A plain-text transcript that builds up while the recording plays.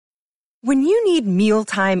When you need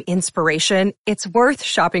mealtime inspiration, it's worth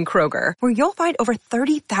shopping Kroger, where you'll find over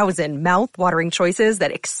 30,000 mouth-watering choices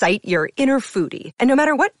that excite your inner foodie. And no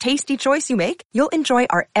matter what tasty choice you make, you'll enjoy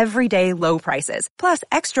our everyday low prices, plus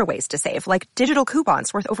extra ways to save, like digital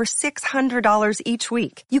coupons worth over $600 each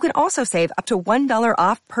week. You can also save up to $1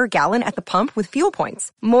 off per gallon at the pump with fuel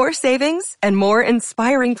points. More savings and more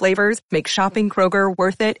inspiring flavors make shopping Kroger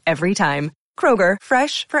worth it every time. Kroger,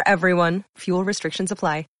 fresh for everyone. Fuel restrictions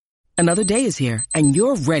apply. Another day is here, and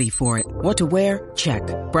you're ready for it. What to wear? Check.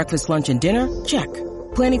 Breakfast, lunch, and dinner? Check.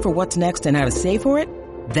 Planning for what's next and how to save for it?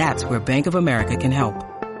 That's where Bank of America can help.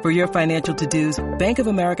 For your financial to-dos, Bank of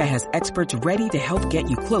America has experts ready to help get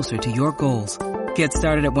you closer to your goals. Get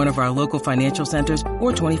started at one of our local financial centers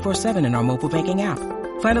or 24/7 in our mobile banking app.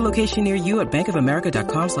 Find a location near you at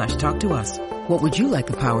bankofamerica.com/talktous. What would you like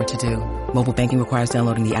the power to do? Mobile banking requires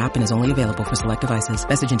downloading the app and is only available for select devices.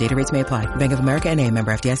 Message and data rates may apply. Bank of America N.A.,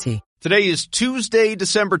 member FDIC. Today is Tuesday,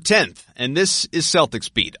 December 10th, and this is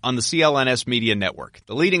Celtics Beat on the CLNS Media Network,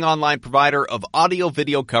 the leading online provider of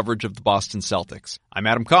audio-video coverage of the Boston Celtics. I'm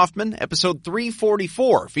Adam Kaufman. Episode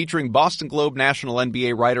 344, featuring Boston Globe national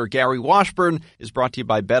NBA writer Gary Washburn, is brought to you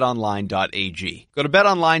by betonline.ag. Go to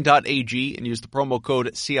betonline.ag and use the promo code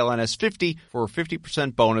CLNS50 for a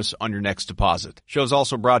 50% bonus on your next deposit. Show's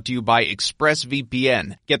also brought to you by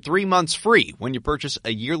ExpressVPN. Get 3 months free when you purchase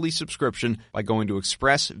a yearly subscription by going to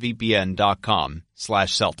expressvpn.com/Celtics.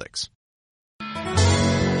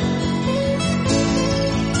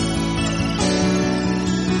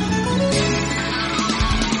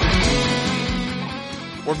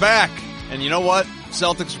 We're back, and you know what?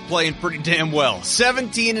 Celtics are playing pretty damn well.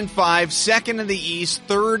 17-5, second in the East,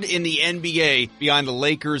 third in the NBA, behind the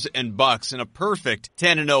Lakers and Bucks, and a perfect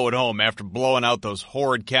 10-0 at home after blowing out those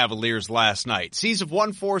horrid Cavaliers last night. C's have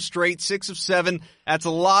won 4 straight, 6 of 7. That's a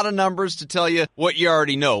lot of numbers to tell you what you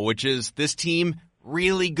already know, which is this team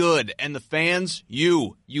really good, and the fans,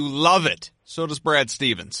 you love it. So does Brad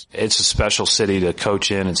Stevens. It's a special city to coach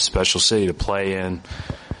in. It's a special city to play in.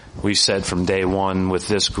 We said from day one with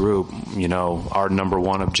this group, you know, our number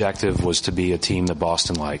one objective was to be a team that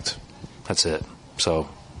Boston liked. That's it. So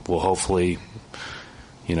we'll hopefully,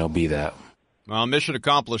 be that. Well, mission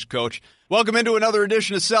accomplished, Coach. Welcome into another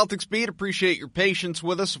edition of Celtics Beat. Appreciate your patience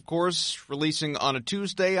with us, of course, releasing on a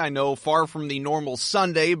Tuesday. I know far from the normal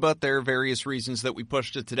Sunday, but there are various reasons that we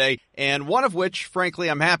pushed it today. And one of which, frankly,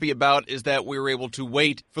 I'm happy about is that we were able to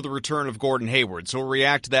wait for the return of Gordon Hayward. So we'll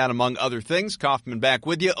react to that among other things. Kaufman back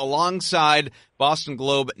with you alongside Boston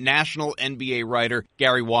Globe national NBA writer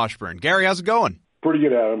Gary Washburn. Gary, how's it going? Pretty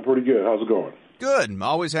good, Adam. Pretty good. How's it going? Good. I'm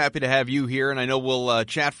always happy to have you here, and I know we'll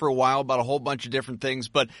chat for a while about a whole bunch of different things,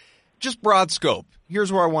 but just broad scope.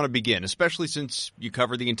 Here's where I want to begin, especially since you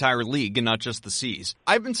cover the entire league and not just the C's.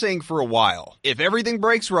 I've been saying for a while, if everything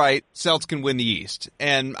breaks right, Celts can win the East.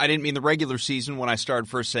 And I didn't mean the regular season when I started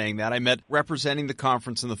first saying that. I meant representing the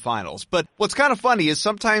conference in the finals. But what's kind of funny is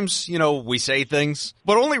sometimes, we say things,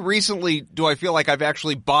 but only recently do I feel like I've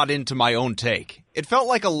actually bought into my own take. It felt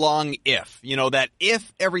like a long if, that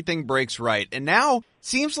if everything breaks right. And now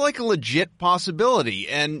seems like a legit possibility.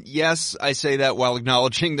 And yes, I say that while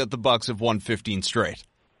acknowledging that the Bucks have won 15 straight.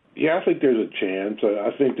 Yeah, I think there's a chance.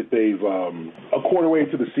 I think that they've, a quarter way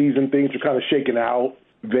into the season, things are kind of shaken out.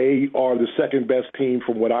 They are the second best team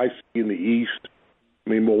from what I see in the East. I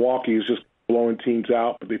mean, Milwaukee is just blowing teams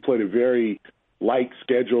out, but they played a very light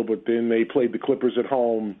schedule, but then they played the Clippers at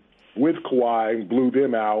home with Kawhi and blew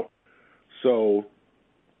them out. So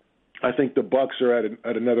I think the Bucks are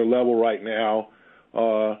at another level right now.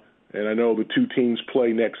 And I know the two teams play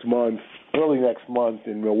early next month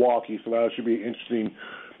in Milwaukee, so that should be an interesting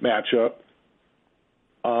matchup.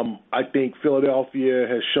 I think Philadelphia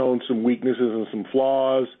has shown some weaknesses and some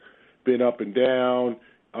flaws, been up and down.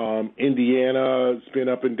 Indiana's been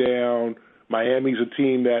up and down. Miami's a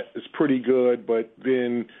team that is pretty good, but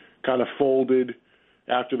then kind of folded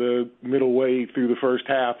after the middle way through the first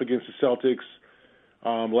half against the Celtics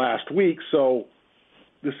last week. So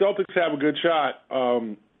the Celtics have a good shot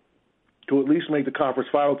to at least make the conference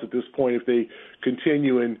finals at this point if they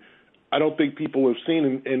continue. And I don't think people have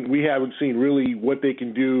seen, and we haven't seen really what they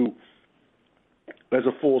can do as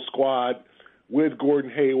a full squad with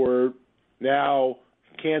Gordon Hayward. Now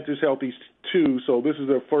Cantor's healthy too, so this is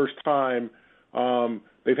their first time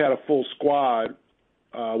they've had a full squad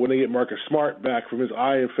when they get Marcus Smart back from his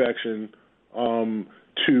eye infection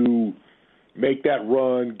to make that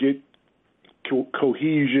run, get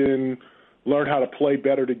cohesion, learn how to play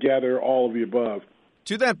better together, all of the above.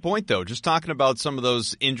 To that point, though, just talking about some of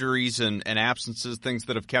those injuries and absences, things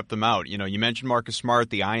that have kept them out. You know, you mentioned Marcus Smart,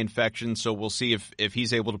 the eye infection, so we'll see if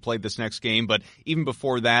he's able to play this next game. But even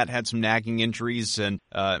before that, had some nagging injuries and,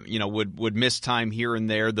 would miss time here and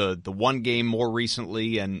there. The one game more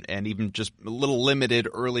recently and even just a little limited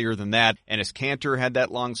earlier than that. Enes Kanter had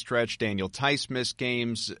that long stretch. Daniel Tice missed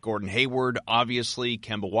games. Gordon Hayward, obviously.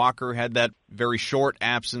 Kemba Walker had that very short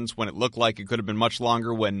absence when it looked like it could have been much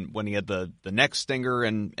longer when he had the neck stinger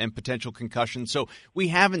and potential concussion. So we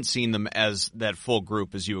haven't seen them as that full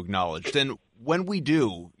group, as you acknowledged. And when we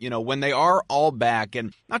do, when they are all back,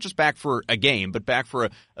 and not just back for a game, but back for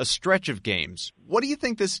a stretch of games, what do you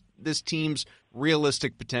think this team's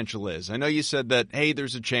realistic potential is? I know you said that, hey,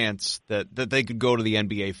 there's a chance that they could go to the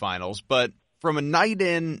NBA Finals, but from a night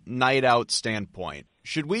in, night out standpoint,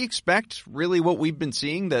 should we expect really what we've been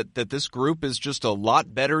seeing, that this group is just a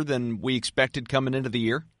lot better than we expected coming into the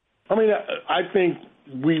year? I mean, I think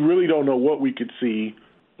we really don't know what we could see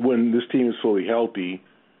when this team is fully healthy,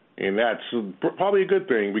 and that's probably a good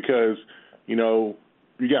thing because, you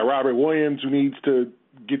got Robert Williams who needs to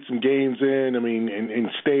get some games in, and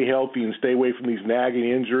stay healthy and stay away from these nagging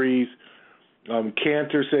injuries.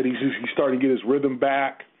 Kanter said he's starting to get his rhythm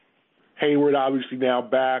back. Hayward obviously now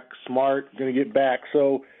back. Smart going to get back.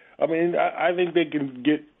 So, I think they can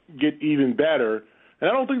get even better. And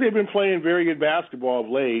I don't think they've been playing very good basketball of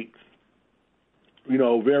late.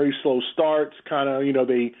 Very slow starts,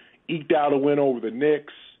 they eked out a win over the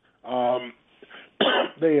Knicks.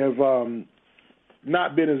 They have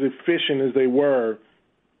not been as efficient as they were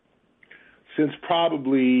since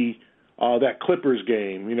probably that Clippers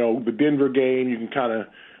game. The Denver game, you can kind of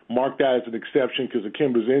mark that as an exception because of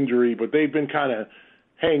Kemba's injury, but they've been kind of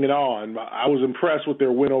hanging on. I was impressed with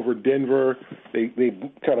their win over Denver. They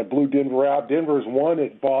kind of blew Denver out. Denver's won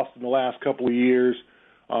at Boston the last couple of years.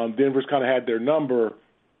 Denver's kind of had their number,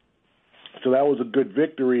 so that was a good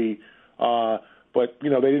victory. But they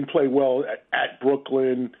didn't play well at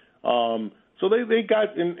Brooklyn. So they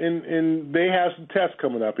got and they have some tests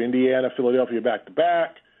coming up. Indiana, Philadelphia back to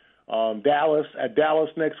back. Dallas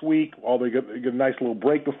next week. They get a nice little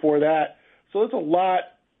break before that. So it's a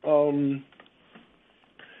lot.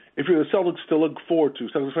 If you're the Celtics to look forward to,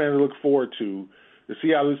 Celtics fans to look forward to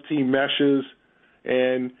see how this team meshes.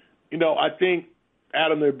 And I think,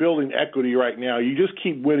 Adam, they're building equity right now. You just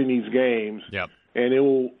keep winning these games. Yep. And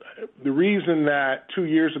the reason that 2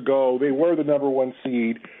 years ago they were the number one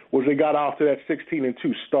seed was they got off to that 16-2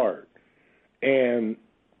 start. And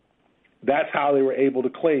that's how they were able to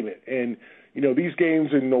claim it. And, these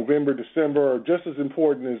games in November, December are just as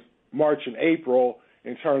important as March and April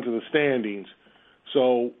in terms of the standings.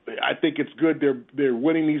 So I think it's good they're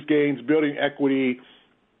winning these games, building equity,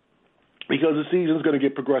 because the season's going to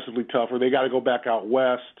get progressively tougher. They got to go back out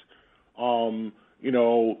west.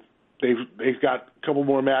 They've got a couple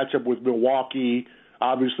more matchups with Milwaukee.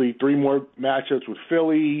 Obviously, 3 more matchups with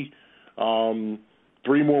Philly,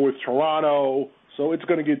 3 more with Toronto. So it's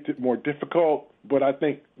going to get more difficult. But I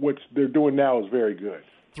think what they're doing now is very good.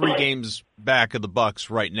 3 games back of the Bucks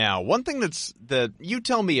right now. One thing that you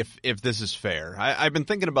tell me if this is fair. I've been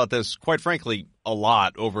thinking about this, quite frankly, a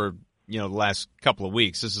lot over the last couple of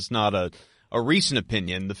weeks. This is not a recent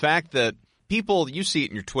opinion. The fact that people, you see it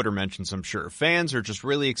in your Twitter mentions, I'm sure, fans are just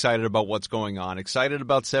really excited about what's going on, excited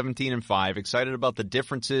about 17-5, excited about the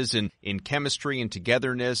differences in chemistry and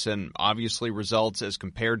togetherness and obviously results as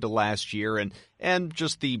compared to last year and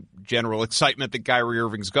just the general excitement that Kyrie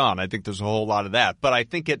Irving's gone. I think there's a whole lot of that. But I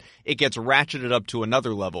think it gets ratcheted up to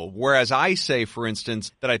another level. Whereas I say, for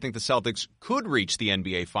instance, that I think the Celtics could reach the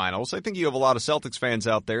NBA Finals. I think you have a lot of Celtics fans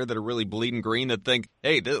out there that are really bleeding green that think,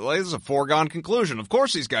 hey, this is a foregone conclusion. Of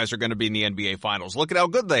course these guys are going to be in the NBA Finals. Look at how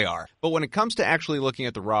good they are. But when it comes to actually looking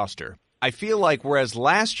at the roster, I feel like whereas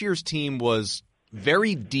last year's team was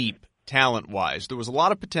very deep talent-wise, there was a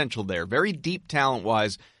lot of potential there, very deep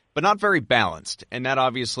talent-wise, but not very balanced, and that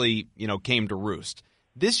obviously, came to roost.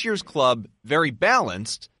 This year's club, very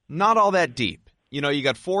balanced, not all that deep. You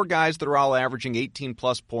got 4 guys that are all averaging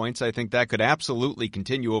 18-plus points. I think that could absolutely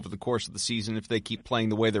continue over the course of the season if they keep playing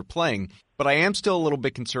the way they're playing. But I am still a little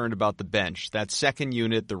bit concerned about the bench, that second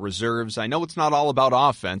unit, the reserves. I know it's not all about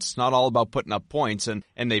offense. It's not all about putting up points, and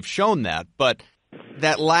they've shown that. But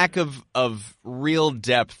that lack of real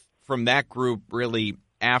depth from that group really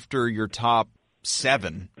after your top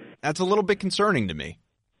 7, that's a little bit concerning to me.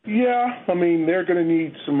 Yeah, they're going to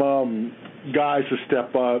need some guys to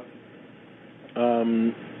step up.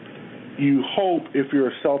 You hope, if you're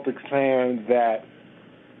a Celtics fan, that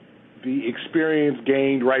the experience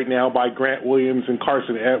gained right now by Grant Williams and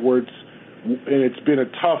Carson Edwards, and it's been a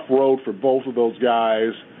tough road for both of those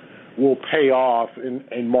guys, will pay off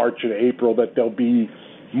in March and April, that they'll be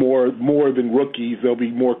more than rookies. They'll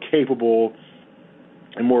be more capable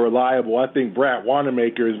and more reliable. I think Brad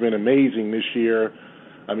Wanamaker has been amazing this year.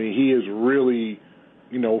 I mean, he has really,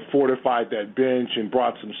 fortified that bench and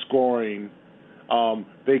brought some scoring.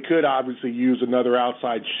 They could obviously use another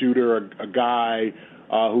outside shooter, a guy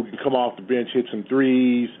who can come off the bench, hit some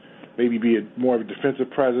threes, maybe be more of a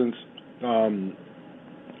defensive presence.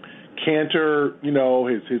 Cantor,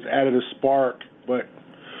 has added a spark, but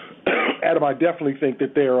Adam, I definitely think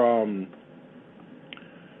that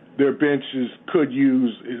their bench is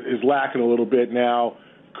lacking a little bit now.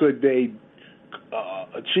 Could they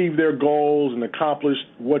achieve their goals and accomplish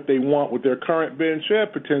what they want with their current bench? Yeah,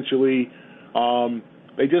 potentially.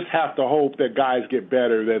 They just have to hope that guys get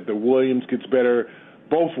better, that the Williams gets better,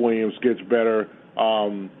 both Williams gets better.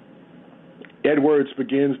 Edwards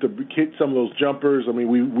begins to hit some of those jumpers. I mean,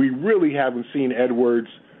 we really haven't seen Edwards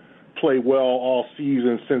play well all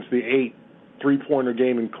season since the 8 3-pointer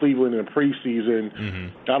game in Cleveland in preseason.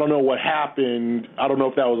 Mm-hmm. I don't know what happened. I don't know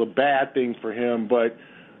if that was a bad thing for him, but,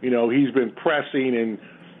 he's been pressing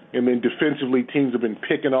and then defensively teams have been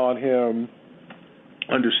picking on him,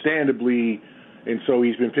 understandably, and so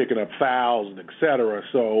he's been picking up fouls and et cetera.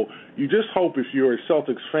 So you just hope, if you're a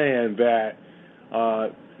Celtics fan, that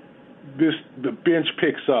the bench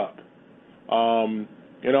picks up. And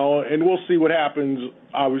we'll see what happens,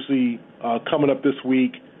 obviously, coming up this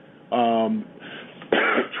week.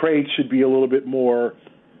 Trades should be a little bit more,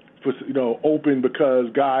 open, because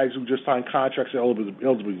guys who just signed contracts are eligible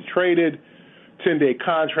to be traded. 10-day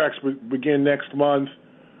contracts begin next month.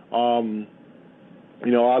 Obviously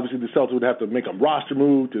the Celtics would have to make a roster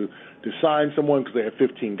move to sign someone because they have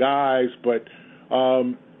 15 guys. But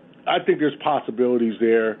I think there's possibilities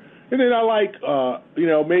there. And then I like,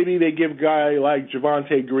 maybe they give a guy like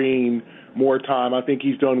Javonte Green more time. I think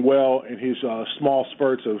he's done well in his small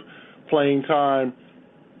spurts of playing time.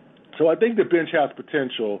 So I think the bench has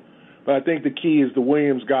potential, but I think the key is the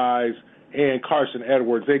Williams guys and Carson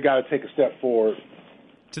Edwards. They got to take a step forward.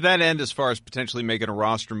 To that end, as far as potentially making a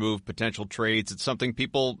roster move, potential trades, it's something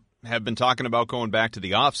people have been talking about going back to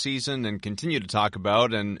the offseason and continue to talk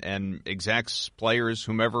about, and execs, players,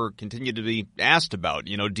 whomever continue to be asked about.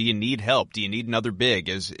 Do you need help? Do you need another big?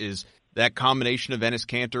 Is that combination of Enes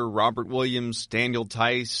Kanter, Robert Williams, Daniel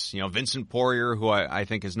Tice, Vincent Poirier, who I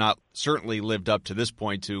think has not certainly lived up to this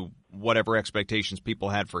point to whatever expectations people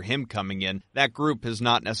had for him coming in. That group has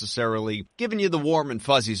not necessarily given you the warm and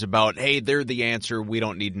fuzzies about, hey, they're the answer, we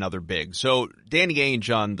don't need another big. So Danny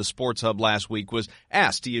Ainge on the Sports Hub last week was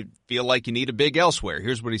asked, do you feel like you need a big elsewhere?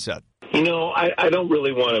 Here's what he said. I don't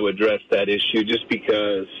really want to address that issue just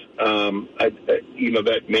because,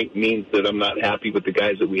 that means that I'm not happy with the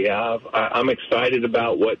guys that we have. I'm excited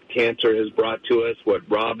about what Cantor has brought to us, what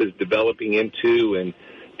Rob is developing into, and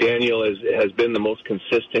Daniel has been the most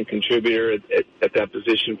consistent contributor at that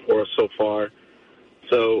position for us so far.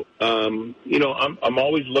 So, I'm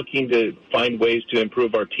always looking to find ways to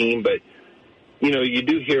improve our team, but you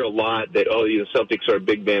do hear a lot that, Celtics are a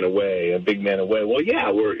big man away. Well,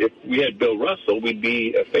 yeah, if we had Bill Russell, we'd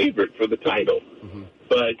be a favorite for the title. Mm-hmm.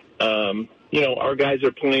 But, our guys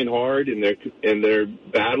are playing hard and they're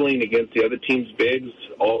battling against the other team's bigs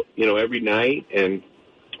every night, and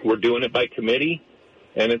we're doing it by committee,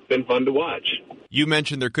 and it's been fun to watch. You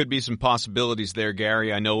mentioned there could be some possibilities there,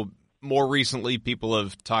 Gary. I know more recently people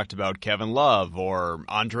have talked about Kevin Love or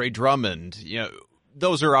Andre Drummond.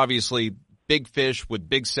 Those are obviously big fish with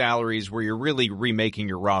big salaries where you're really remaking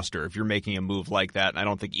your roster if you're making a move like that. And I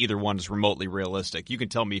don't think either one is remotely realistic. You can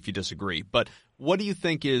tell me if you disagree. But what do you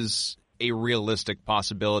think is a realistic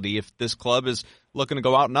possibility if this club is looking to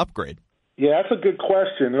go out and upgrade? Yeah, that's a good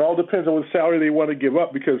question. It all depends on what salary they want to give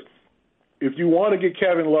up, because if you want to get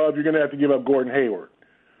Kevin Love, you're going to have to give up Gordon Hayward,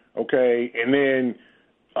 okay? And then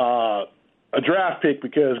a draft pick,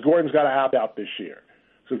 because Gordon's got to opt out this year.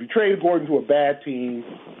 So if you trade Gordon to a bad team,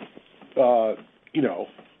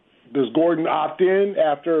 does Gordon opt in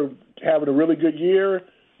after having a really good year,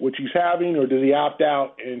 which he's having, or does he opt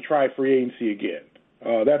out and try free agency again?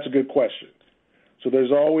 That's a good question. So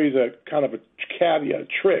there's always a kind of a caveat,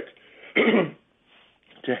 trick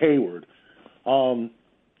to Hayward.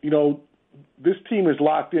 This team is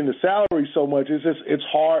locked into salary so much. It's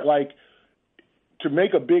hard. Like, to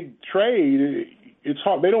make a big trade, it's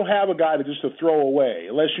hard. They don't have a guy to throw away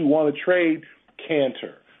unless you want to trade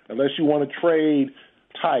Cantor, unless you want to trade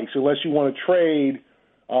Tice, unless you want to trade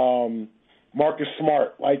Marcus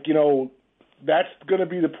Smart. That's going to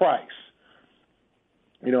be the price.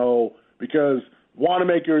 Because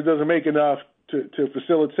Wanamaker doesn't make enough to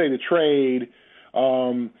facilitate a trade.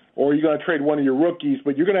 or you're going to trade one of your rookies,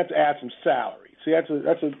 but you're going to have to add some salary. See, that's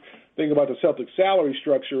a thing about the Celtics salary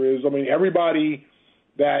structure is, I mean, everybody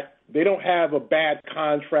that they don't have a bad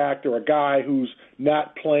contract or a guy who's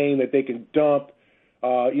not playing that they can dump.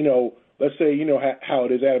 Let's say, how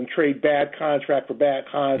it is, Adam, trade bad contract for bad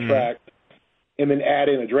contract and then add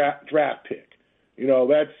in a draft pick.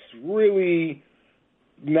 That's really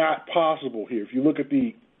not possible here. If you look at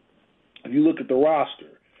the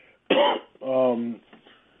roster,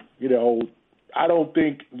 I don't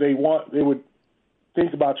think they would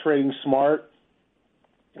think about trading Smart.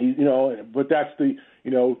 But that's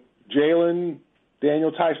Jalen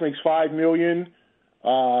Daniel Tice makes $5 million.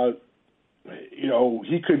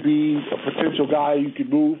 He could be a potential guy you could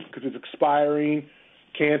move because it's expiring.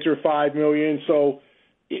 Cantor $5 million. So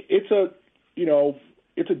it's a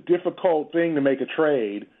difficult thing to make a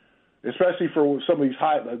trade, especially for some of these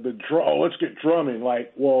let's get Drummond.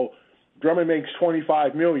 Drummond makes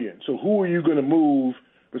 $25 million. So who are you going to move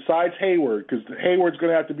besides Hayward? Because Hayward's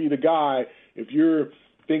going to have to be the guy if you're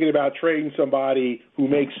thinking about trading somebody who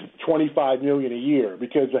makes $25 million a year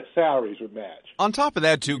because the salaries would match. On top of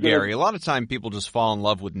that, too, Gary, a lot of time people just fall in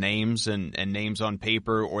love with names and names on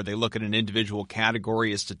paper, or they look at an individual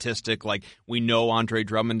category, a statistic, like we know Andre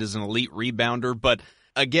Drummond is an elite rebounder, but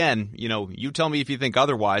again, you tell me if you think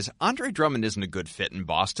otherwise. Andre Drummond isn't a good fit in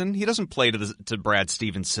Boston. He doesn't play to Brad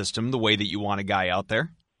Stevens' system the way that you want a guy out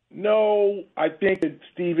there. No, I think that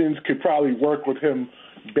Stevens could probably work with him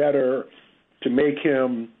better to make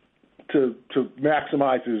him to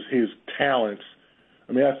maximize his talents.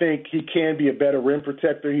 I mean, I think he can be a better rim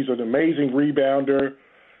protector. He's an amazing rebounder.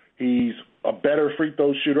 He's a better free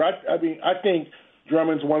throw shooter. I think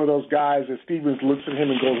Drummond's one of those guys that Stevens looks at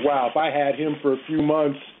him and goes, wow, if I had him for a few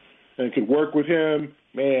months and could work with him,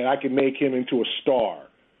 man, I could make him into a star.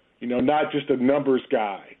 Not just a numbers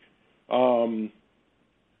guy.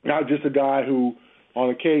 Not just a guy who on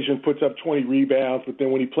occasion puts up 20 rebounds, but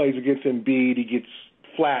then when he plays against Embiid, he gets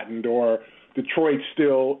flattened, or Detroit's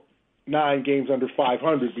still 9 games under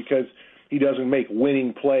 500 because he doesn't make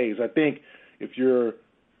winning plays. I think if you're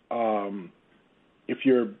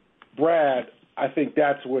Brad, I think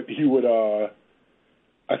that's what you would.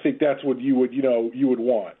 I think that's what you would. You would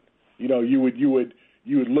want. You would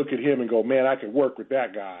look at him and go, man, I could work with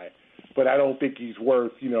that guy, but I don't think he's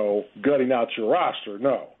worth gutting out your roster.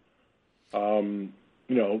 No.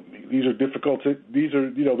 These are difficult. These are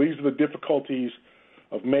the difficulties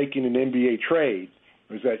of making an NBA trade.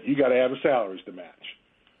 Is that you got to have the salaries to match,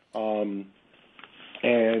 and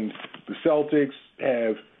the Celtics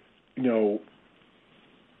have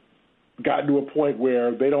gotten to a point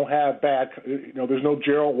where they don't have bad. There's no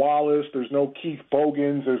Gerald Wallace, there's no Keith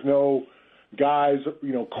Bogans, there's no guys.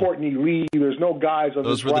 Courtney Lee. There's no guys on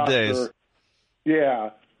this roster. Those were the days. Yeah,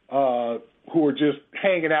 who are just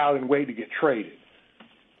hanging out and waiting to get traded.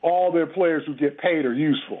 All their players who get paid are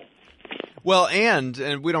useful. Well, and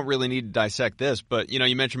we don't really need to dissect this, but,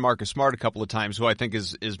 you mentioned Marcus Smart a couple of times, who I think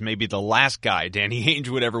is maybe the last guy Danny Ainge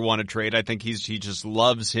would ever want to trade. I think he just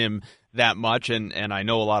loves him that much, and I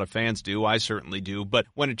know a lot of fans do. I certainly do. But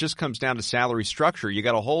when it just comes down to salary structure, you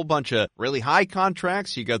got a whole bunch of really high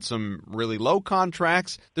contracts. You got some really low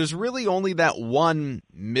contracts. There's really only that one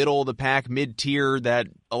middle-of-the-pack, mid-tier, that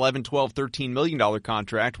 $11, $12, $13 million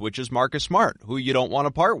contract, which is Marcus Smart, who you don't want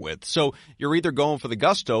to part with. So you're either going for the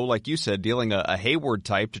gusto, like you said, dealing a Hayward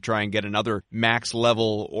type to try and get another max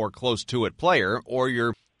level or close to it player, or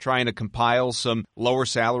you're trying to compile some lower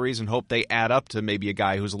salaries and hope they add up to maybe a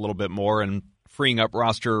guy who's a little bit more and freeing up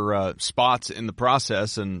roster spots in the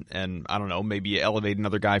process, and I don't know, maybe you elevate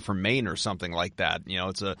another guy from Maine or something like that.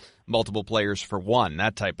 It's a multiple players for one,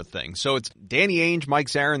 that type of thing. So it's Danny Ainge, Mike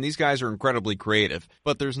Zarin, these guys are incredibly creative,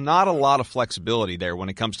 but there's not a lot of flexibility there when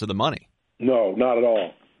it comes to the money. No, not at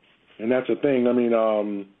all. And that's the thing.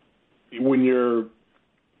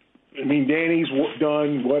 Danny's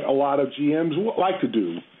done what a lot of GMs like to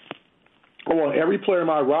do. I want every player in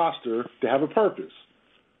my roster to have a purpose.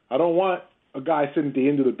 I don't want a guy sitting at the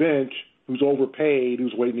end of the bench who's overpaid,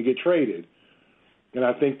 who's waiting to get traded. And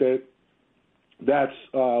I think that's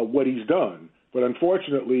what he's done. But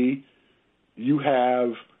unfortunately, you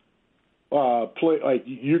have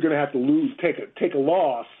you're going to have to take a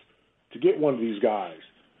loss to get one of these guys.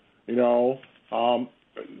 The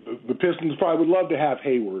Pistons probably would love to have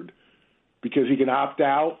Hayward, because he can opt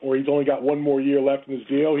out, or he's only got one more year left in his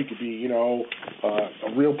deal. He could be, a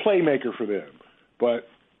real playmaker for them. But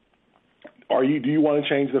do you want to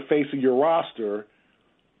change the face of your roster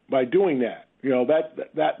by doing that?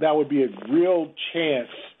 That would be a real chance.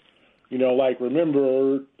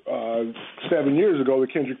 Remember 7 years ago, the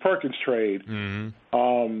Kendrick Perkins trade.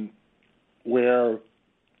 Mm-hmm. where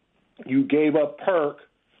you gave up Perk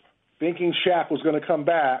thinking Shaq was going to come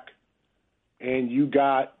back, and you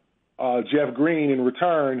got Jeff Green in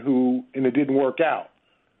return, and it didn't work out.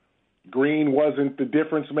 Green wasn't the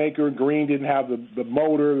difference maker. Green didn't have the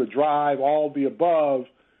motor, the drive, all the above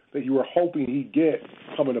that you were hoping he'd get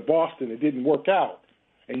coming to Boston. It didn't work out.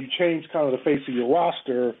 And you changed kind of the face of your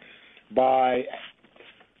roster by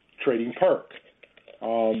trading Perk.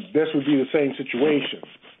 This would be the same situation.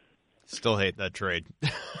 Still hate that trade.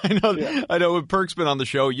 I know when Perk's been on the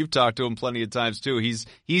show, you've talked to him plenty of times too. He's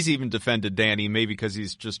even defended Danny, maybe because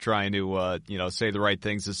he's just trying to say the right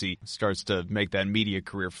things as he starts to make that media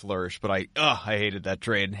career flourish. But I hated that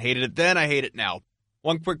trade. Hated it then, I hate it now.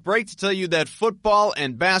 One quick break to tell you that football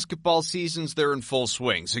and basketball seasons, they're in full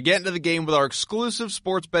swing. So get into the game with our exclusive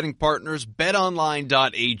sports betting partners,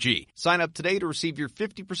 betonline.ag. Sign up today to receive your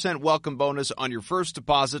 50% welcome bonus on your first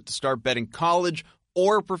deposit to start betting college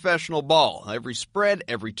or professional ball. Every spread,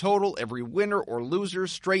 every total, every winner or loser,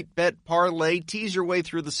 straight bet, parlay, tease your way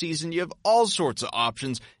through the season. You have all sorts of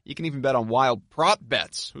options. You can even bet on wild prop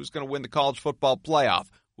bets. Who's going to win the college football playoff?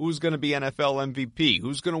 Who's going to be NFL MVP?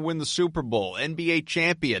 Who's going to win the Super Bowl? NBA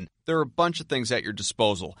champion? There are a bunch of things at your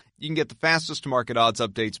disposal. You can get the fastest market odds,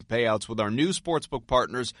 updates, and payouts with our new sportsbook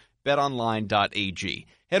partners, betonline.ag.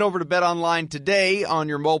 Head over to BetOnline today on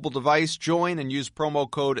your mobile device. Join and use promo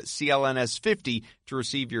code CLNS50 to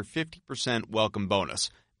receive your 50% welcome bonus.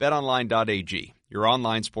 BetOnline.ag, your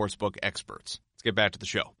online sportsbook experts. Let's get back to the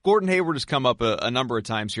show. Gordon Hayward has come up a number of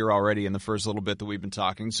times here already in the first little bit that we've been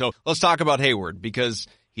talking. So let's talk about Hayward because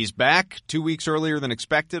he's back 2 weeks earlier than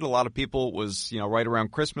expected. A lot of people was, right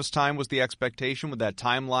around Christmas time was the expectation with that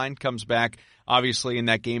timeline. Comes back, obviously, in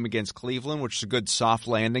that game against Cleveland, which is a good soft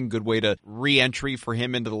landing, good way to re-entry for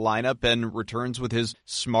him into the lineup, and returns with his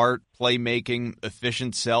smart, playmaking,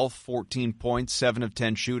 efficient self, 14 points, 7 of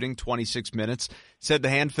 10 shooting, 26 minutes. Said the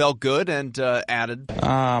hand felt good and added.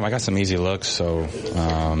 I got some easy looks, so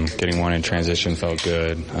getting one in transition felt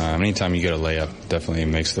good. Anytime you get a layup, definitely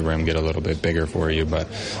makes the rim get a little bit bigger for you. But,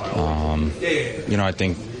 I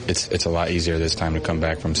think it's a lot easier this time to come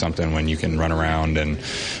back from something when you can run around and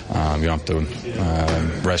you don't have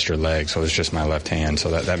to rest your legs. So it's just my left hand,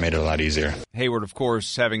 so that made it a lot easier. Hayward, of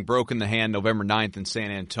course, having broken the hand November 9th in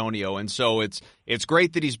San Antonio, and so it's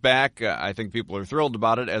great that he's back. I think people are thrilled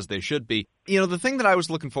about it, as they should be. The thing that I was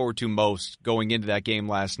looking forward to most going into that game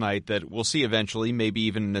last night that we'll see eventually, maybe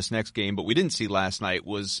even in this next game, but we didn't see last night,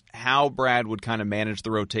 was how Brad would kind of manage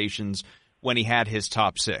the rotations when he had his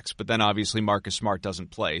top six. But then obviously Marcus Smart doesn't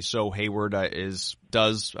play. So Hayward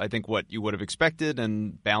does, I think, what you would have expected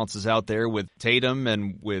and balances out there with Tatum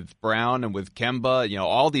and with Brown and with Kemba.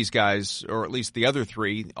 All these guys, or at least the other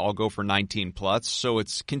three, all go for 19 plus. So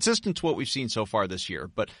it's consistent to what we've seen so far this year.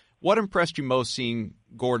 But what impressed you most seeing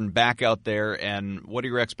Gordon back out there, and what are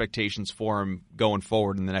your expectations for him going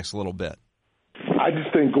forward in the next little bit? I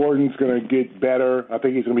just think Gordon's going to get better. I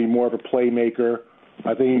think he's going to be more of a playmaker.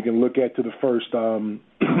 I think you can look at to the first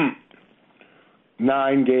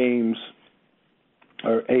 9 games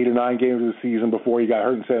or 8 or 9 games of the season before he got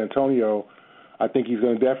hurt in San Antonio. I think he's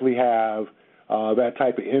going to definitely have that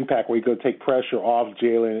type of impact where he's going to take pressure off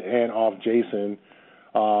Jalen and off Jason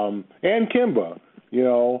and Kemba.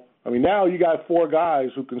 Now you got 4 guys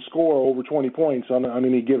who can score over 20 points on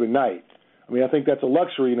any given night. I think that's a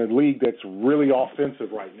luxury in a league that's really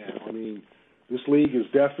offensive right now. This league is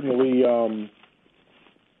definitely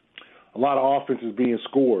a lot of offense is being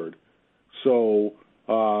scored. So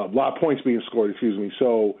a lot of points being scored, excuse me.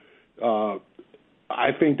 So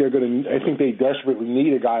I think they desperately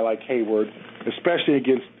need a guy like Hayward, especially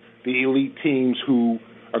against the elite teams who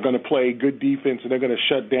are going to play good defense and they're going to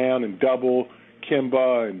shut down and double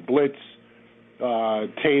Kemba and blitz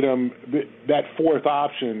Tatum. That fourth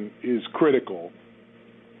option is critical.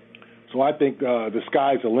 So I think the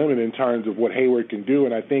sky's the limit in terms of what Hayward can do,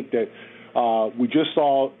 and I think that we just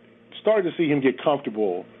started to see him get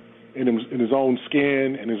comfortable in his own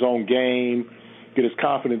skin and his own game, get his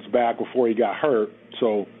confidence back before he got hurt.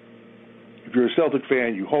 So if you're a Celtic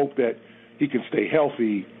fan, you hope that he can stay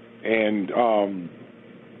healthy and,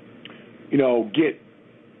 get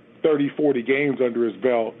 30, 40 games under his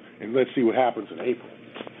belt, and let's see what happens in April.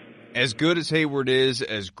 As good as Hayward is,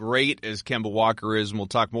 as great as Kemba Walker is, and we'll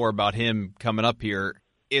talk more about him coming up here,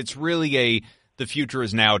 it's really the future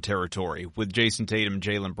is now territory with Jason Tatum and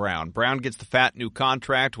Jaylen Brown. Brown gets the fat new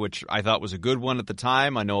contract, which I thought was a good one at the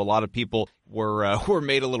time. I know a lot of people were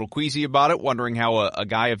made a little queasy about it, wondering how a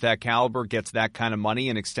guy of that caliber gets that kind of money,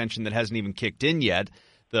 an extension that hasn't even kicked in yet.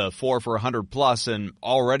 the 4 for 100 plus and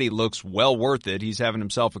already looks well worth it. He's having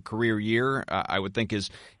himself a career year. I would think is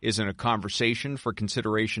in a conversation for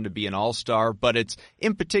consideration to be an all-star, but it's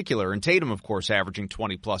in particular, and Tatum, of course, averaging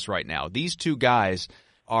 20 plus right now. These two guys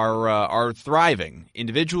are thriving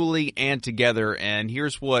individually and together, and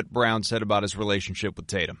here's what Brown said about his relationship with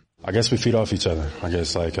Tatum. I guess we feed off each other. I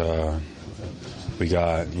guess we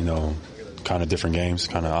got, kind of different games,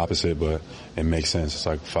 kind of opposite, but it makes sense. It's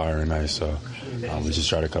like fire and ice, so we just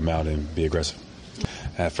try to come out and be aggressive.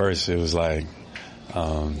 At first, it was like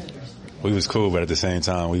we was cool, but at the same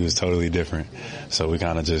time, we was totally different. So we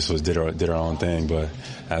kind of just did our own thing, but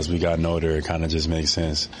as we got older, it kind of just makes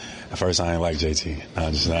sense. At first, I ain't like JT.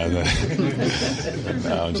 I'm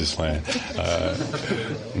just playing.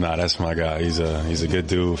 That's my guy. He's a good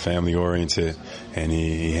dude, family oriented, and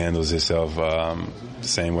he handles himself the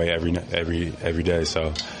same way every day.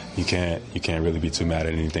 So you can't really be too mad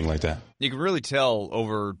at anything like that. You can really tell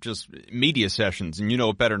over just media sessions, and you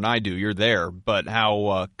know it better than I do. You're there, but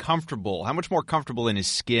how much more comfortable in his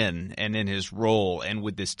skin and in his role and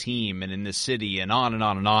with this team and in this city and on and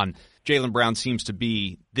on and on Jaylen Brown seems to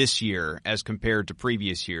be this year as compared to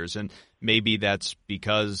previous years. And maybe that's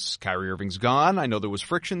because Kyrie Irving's gone. I know there was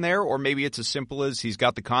friction there, or maybe it's as simple as he's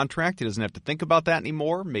got the contract. He doesn't have to think about that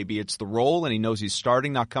anymore. Maybe it's the role and he knows he's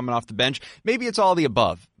starting, not coming off the bench. Maybe it's all the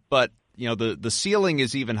above. But the ceiling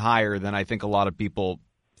is even higher than I think a lot of people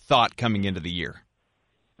thought coming into the year.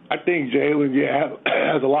 I think Jaylen,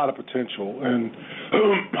 has a lot of potential. And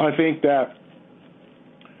I think that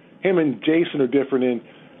him and Jason are different. And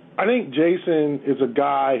I think Jason is a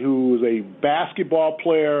guy who is a basketball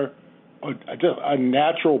player, just a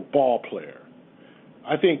natural ball player.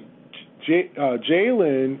 I think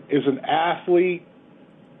Jaylen is an athlete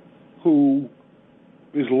who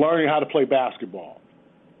is learning how to play basketball.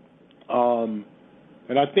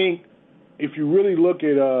 And I think if you really look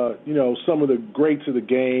at, some of the greats of the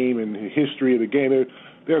game and the history of the game,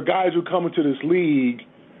 there are guys who come into this league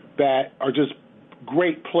that are just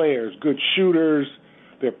great players, good shooters.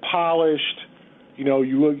 They're polished.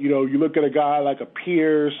 You look at a guy like a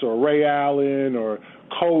Pierce or Ray Allen or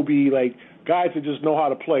Kobe, like guys that just know how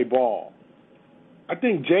to play ball. I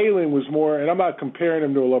think Jaylen was more, and I'm not comparing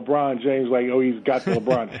him to LeBron James, like, he's got the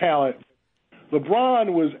LeBron talent.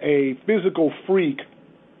 LeBron was a physical freak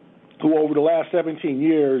who over the last 17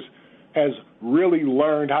 years has really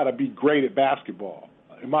learned how to be great at basketball,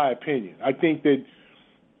 in my opinion. I think that,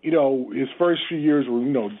 his first few years were,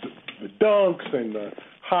 the dunks and the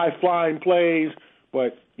high-flying plays,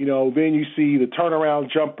 but, then you see the turnaround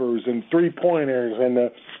jumpers and three-pointers and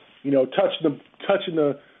the, touching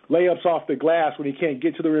the layups off the glass when he can't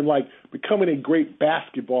get to the rim, like becoming a great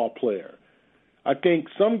basketball player. I think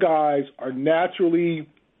some guys are naturally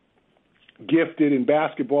gifted in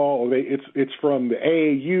basketball, or it's from the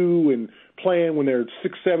AAU and playing when they're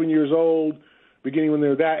 6-7 years old, beginning when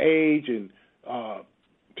they're that age, and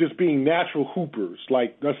just being natural hoopers.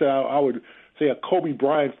 Like I would say a Kobe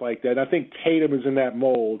Bryant's like that. And I think Tatum is in that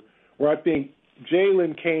mold, where I think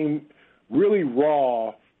Jaylen came really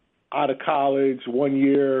raw out of college one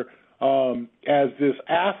year as this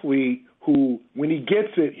athlete who, when he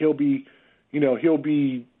gets it, he'll be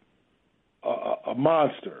a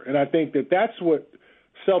monster. And I think that's what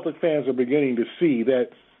Celtic fans are beginning to see, that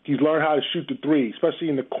he's learned how to shoot the three, especially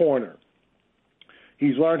in the corner.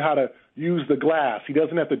 He's learned how to use the glass. He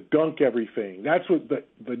doesn't have to dunk everything. That's what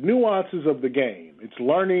the nuances of the game. It's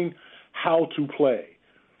learning how to play.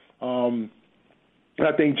 And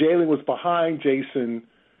I think Jaylen was behind Jason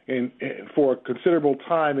for a considerable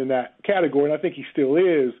time in that category, and I think he still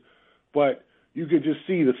is, but you could just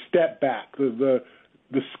see the step back, the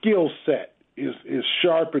skill set is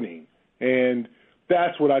sharpening, and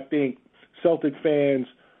that's what I think Celtic fans,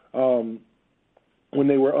 when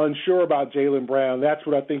they were unsure about Jaylen Brown, that's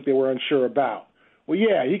what I think they were unsure about. Well,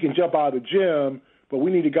 yeah, he can jump out of the gym, but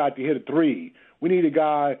we need a guy to hit a three. We need a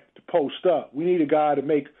guy to post up. We need a guy to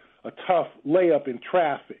make a tough layup in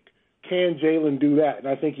traffic. Can Jaylen do that? And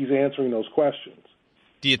I think he's answering those questions.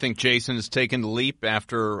 Do you think Jason has taken the leap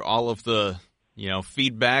after all of the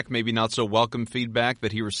feedback, maybe not so welcome feedback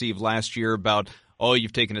that he received last year about,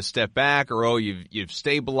 you've taken a step back, or you've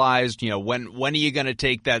stabilized, when are you going to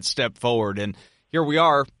take that step forward? And here we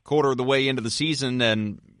are, quarter of the way into the season,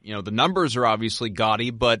 and the numbers are obviously gaudy,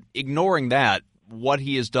 but ignoring that, what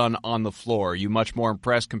he has done on the floor, are you much more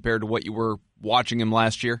impressed compared to what you were watching him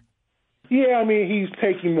last year? Yeah, he's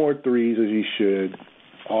taking more threes as he should.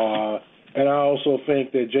 And I also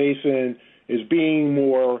think that Jason is being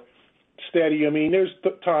more steady. There's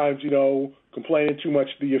times, complaining too much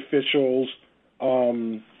to the officials.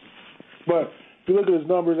 But if you look at his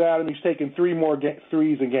numbers, Adam, he's taking 3 more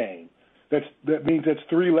threes a game. That means that's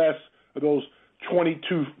 3 less of those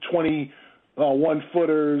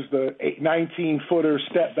 21-footers, the 19-footer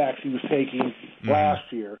step backs he was taking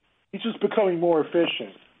last year. He's just becoming more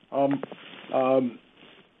efficient.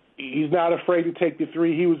 He's not afraid to take the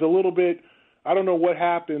 3. He was a little bit, I don't know what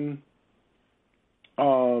happened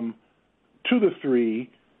to the 3,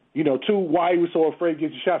 to why he was so afraid to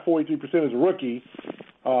get the shot 43% as a rookie.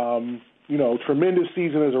 Tremendous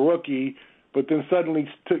season as a rookie, but then suddenly,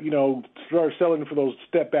 started selling for those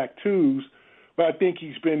step-back 2s. But I think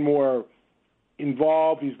he's been more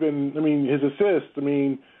involved. His assists,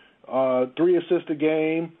 3 assists a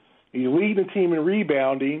game. He's leading the team in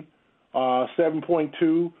rebounding,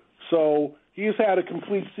 7.2. So he has had a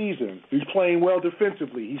complete season. He's playing well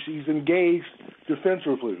defensively. He's engaged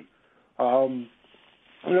defensively.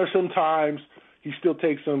 Sometimes he still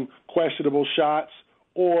takes some questionable shots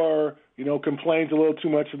or, complains a little too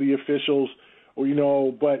much of the officials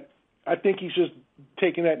but I think he's just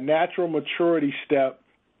taking that natural maturity step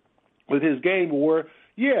with his game where,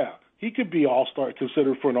 he could be all-star,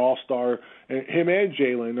 considered for an all-star, him and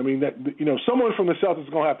Jalen. Someone from the Celtics is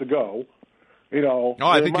going to have to go.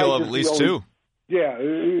 I think he'll have at least 2. Yeah,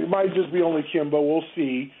 it might just be only Kemba. We'll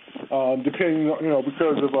see, depending,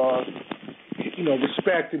 because of,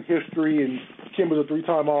 respect and history, and Kemba's a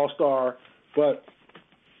 3-time All-Star. But,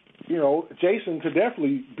 Jason could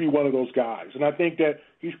definitely be one of those guys, and I think that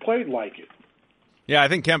he's played like it. Yeah, I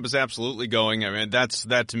think Kemba's absolutely going.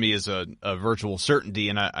 That to me is a virtual certainty,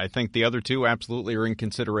 and I think the other 2 absolutely are in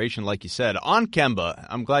consideration, like you said. On Kemba,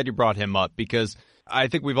 I'm glad you brought him up because I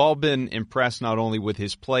think we've all been impressed not only with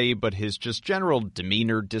his play, but his just general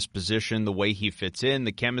demeanor, disposition, the way he fits in,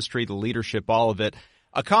 the chemistry, the leadership, all of it.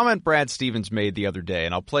 A comment Brad Stevens made the other day,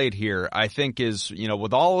 and I'll play it here, I think is,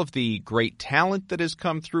 with all of the great talent that has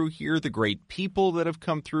come through here, the great people that have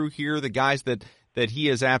come through here, the guys that he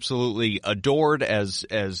has absolutely adored as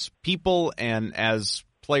people and as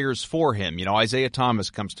players for him. Isaiah Thomas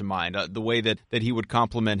comes to mind, the way that he would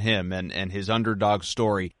compliment him and his underdog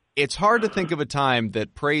story. It's hard to think of a time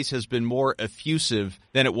that praise has been more effusive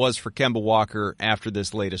than it was for Kemba Walker after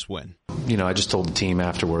this latest win. I just told the team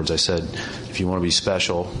afterwards, I said, if you want to be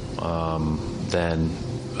special, then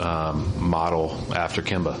model after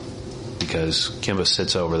Kemba. Because Kemba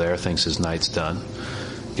sits over there, thinks his night's done,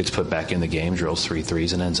 gets put back in the game, drills 3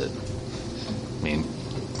 threes, and ends it.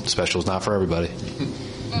 Special's not for everybody.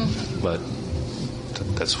 But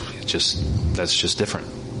that's just different.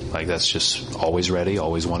 That's just always ready,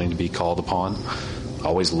 always wanting to be called upon,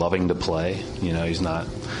 always loving to play. He's not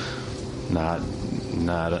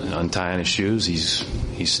untying his shoes. He's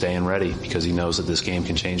staying ready because he knows that this game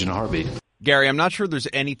can change in a heartbeat. Gary, I'm not sure there's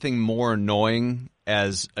anything more annoying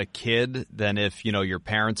as a kid than if, your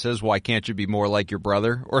parent says, why can't you be more like your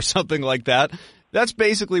brother or something like that. That's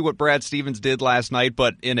basically what Brad Stevens did last night,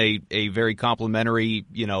 but in a very complimentary,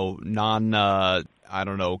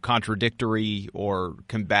 contradictory or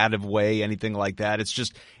combative way, anything like that.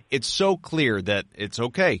 It's so clear that it's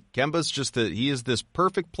okay. Kemba's he is this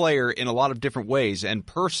perfect player in a lot of different ways and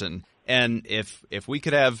person. And if we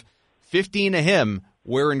could have 15 of him,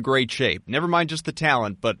 we're in great shape. Never mind just the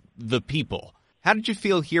talent, but the people. How did you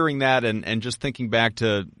feel hearing that and just thinking back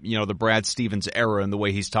to, the Brad Stevens era and the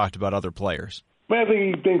way he's talked about other players? I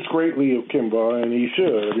think he thinks greatly of Kemba, and he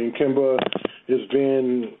should. Kemba has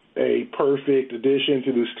been a perfect addition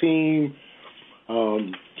to this team.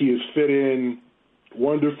 He has fit in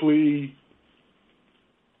wonderfully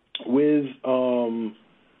with the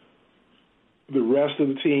rest of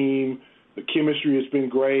the team. The chemistry has been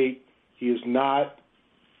great. He has not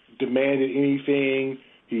demanded anything.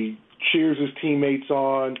 He cheers his teammates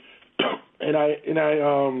on, and I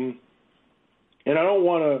don't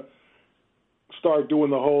want to start doing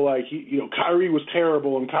the whole Kyrie was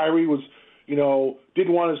terrible and Kyrie was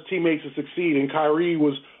didn't want his teammates to succeed and Kyrie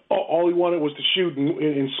was all he wanted was to shoot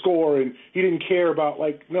and score and he didn't care about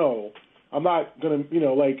no, I'm not gonna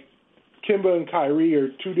Kemba and Kyrie are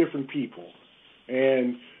 2 different people,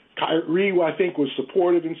 and Kyrie I think was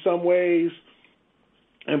supportive in some ways,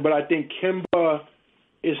 but I think Kemba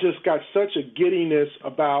has just got such a giddiness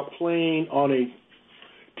about playing on a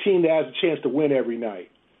team that has a chance to win every night.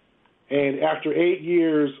 And after 8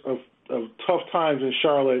 years of tough times in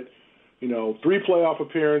Charlotte, 3 playoff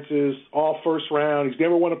appearances, all first round. He's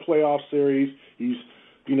never won a playoff series. He's,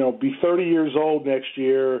 be 30 years old next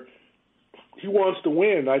year. He wants to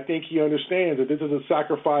win. I think he understands that this is a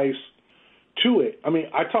sacrifice to it.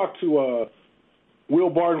 I talked to Will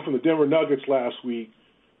Barton from the Denver Nuggets last week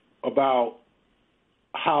about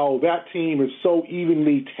how that team is so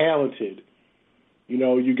evenly talented.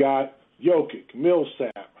 You got Jokic,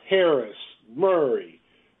 Millsap, Harris, Murray,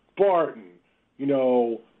 Barton. You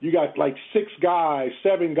know, you got like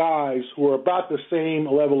 7 guys who are about the same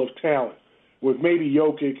level of talent, with maybe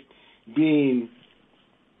Jokic being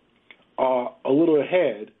a little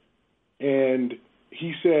ahead. And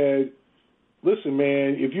he said, listen,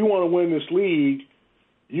 man, if you want to win this league,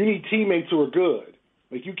 you need teammates who are good.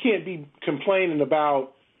 Like, you can't be complaining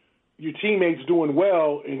about your teammates doing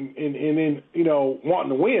well and then, you know, wanting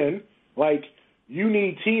to win. Like, you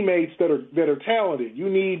need teammates that are talented. You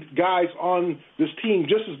need guys on this team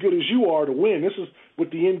just as good as you are to win. This is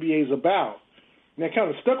what the NBA is about. And that kind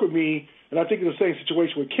of stuck with me, and I think in the same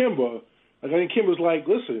situation with Kemba. Like, I think Kemba's like,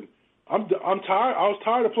 listen, I'm tired. I was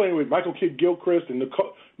tired of playing with Michael Kidd-Gilchrist and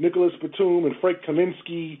Nicholas Batum and Frank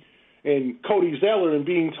Kaminsky and Cody Zeller and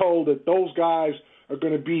being told that those guys are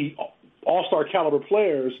going to be all-star caliber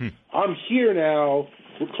players. I'm here now.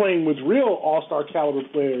 We're playing with real all-star caliber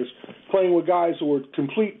players, playing with guys who are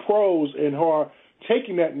complete pros and who are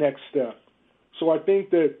taking that next step. So I think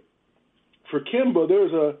that for Kemba,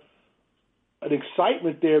 there's an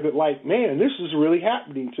excitement there that, like, man, this is really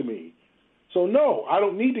happening to me. So, no, I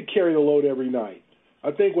don't need to carry the load every night.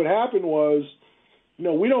 I think what happened was, you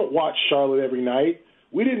know, we don't watch Charlotte every night.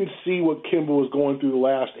 We didn't see what Kemba was going through the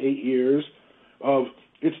last 8 years of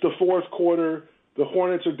it's the fourth quarter, the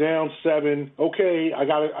Hornets are down 7. Okay, I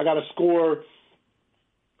gotta score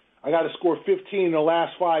 15 in the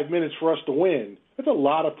last 5 minutes for us to win. That's a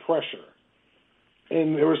lot of pressure.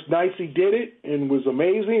 And there was nights he did it and was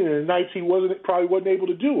amazing, and nights he probably wasn't able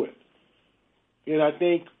to do it. And I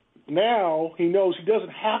think now he knows he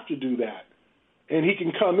doesn't have to do that. And he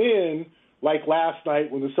can come in like last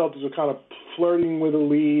night when the Celtics were kind of flirting with a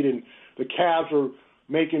lead and the Cavs were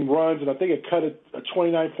making runs, and I think it cut a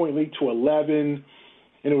 29-point lead to 11,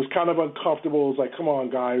 and it was kind of uncomfortable. It was like, come on,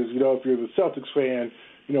 guys, you know, if you're the Celtics fan,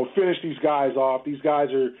 you know, finish these guys off. These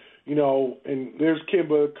guys are, you know, and there's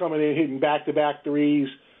Kemba coming in hitting back-to-back threes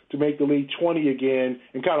to make the lead 20 again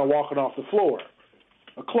and kind of walking off the floor.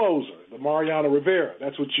 A closer, the Mariano Rivera,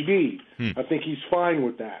 that's what you need. I think he's fine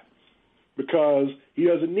with that because he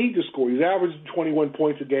doesn't need to score. He's averaging 21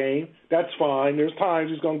 points a game. That's fine. There's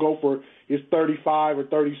times he's going to go for his 35 or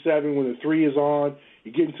 37 when the three is on.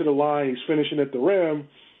 He's getting to the line. He's finishing at the rim.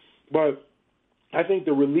 But I think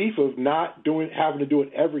the relief of not having to do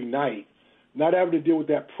it every night, not having to deal with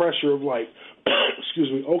that pressure of like,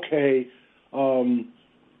 okay,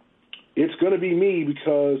 it's going to be me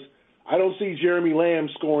because I don't see Jeremy Lamb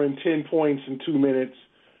scoring 10 points in 2 minutes.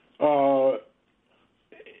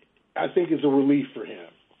 I think is a relief for him.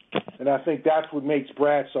 And I think that's what makes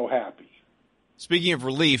Brad so happy. Speaking of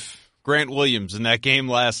relief, Grant Williams in that game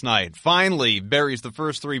last night finally buries the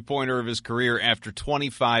first three-pointer of his career after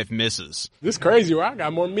 25 misses. This is crazy, right? I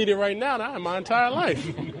got more media right now than I had my entire life.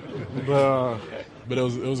 But it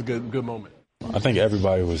was a good moment. I think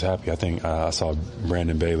everybody was happy. I think I saw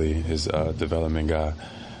Brandon Bailey, his development guy.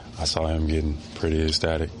 I saw him getting pretty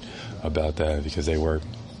ecstatic about that because they work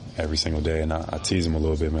every single day, and I tease him a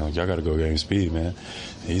little bit, man. Like, y'all got to go game speed, man.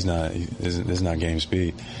 This is not game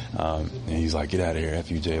speed. And he's like, get out of here,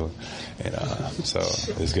 F you, Jalen. And so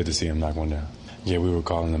it's good to see him knock one down. Yeah, we were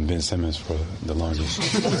calling him Ben Simmons for the longest.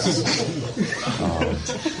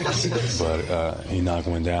 But he knocked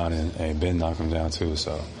one down, and Ben knocked him down too.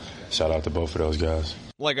 So shout out to both of those guys.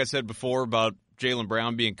 Like I said before about Jaylen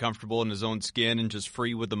Brown being comfortable in his own skin and just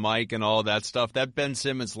free with the mic and all that stuff, that Ben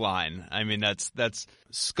Simmons line, I mean, that's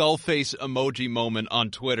skull face emoji moment on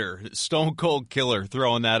Twitter. Stone Cold Killer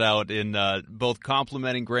throwing that out in both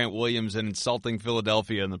complimenting Grant Williams and insulting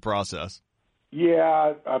Philadelphia in the process.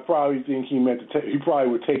 Yeah, I probably think he meant to he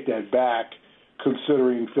probably would take that back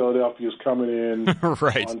considering Philadelphia's coming in.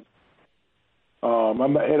 Right.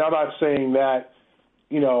 I'm not saying that,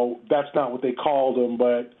 you know, that's not what they called him,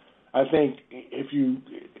 but I think if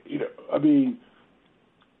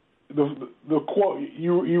the quote,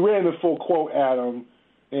 you ran the full quote at him,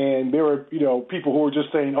 and there were, you know, people who were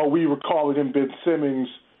just saying, oh, we were calling him Ben Simmons,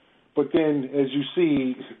 but then as you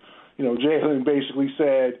see, you know, Jalen basically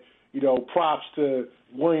said, you know, props to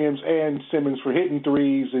Williams and Simmons for hitting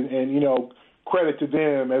threes and you know, credit to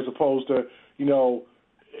them as opposed to, you know,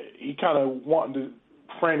 he kind of wanting to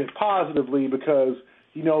frame it positively because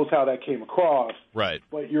he knows how that came across. Right.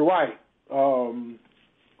 But you're right.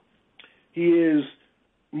 He is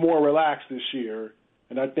more relaxed this year,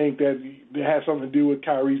 and I think that it has something to do with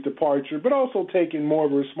Kyrie's departure, but also taking more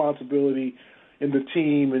of a responsibility in the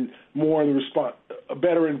team and more in the a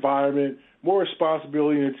better environment, more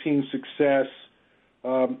responsibility in the team's success.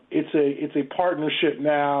 It's a partnership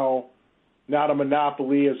now, not a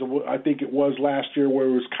monopoly as I think it was last year where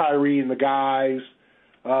it was Kyrie and the guys.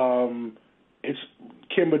 Kimba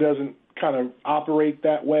doesn't kind of operate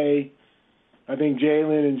that way. I think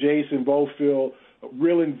Jalen and Jason both feel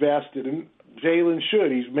real invested, and Jalen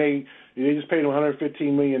should. They just paid him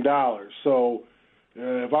 $115 million. So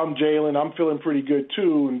if I'm Jalen, I'm feeling pretty good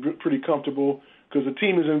too and pretty comfortable because the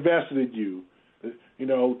team is invested in you. You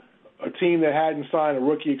know, a team that hadn't signed a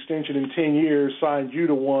rookie extension in 10 years signed you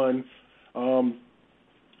to one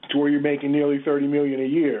to where you're making nearly $30 million a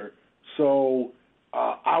year. So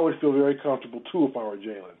I would feel very comfortable too if I were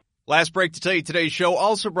Jalen. Last break to tell you today's show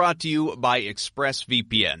also brought to you by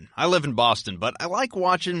ExpressVPN. I live in Boston, but I like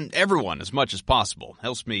watching everyone as much as possible.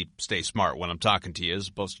 Helps me stay smart when I'm talking to you as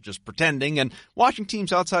opposed to just pretending. And watching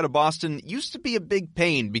teams outside of Boston used to be a big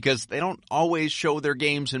pain because they don't always show their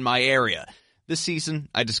games in my area. This season,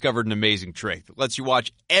 I discovered an amazing trick that lets you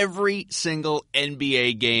watch every single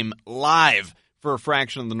NBA game live for a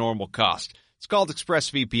fraction of the normal cost. It's called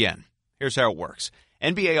ExpressVPN. Here's how it works.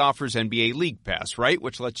 NBA offers NBA League Pass, right,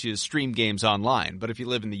 which lets you stream games online. But if you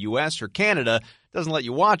live in the U.S. or Canada, it doesn't let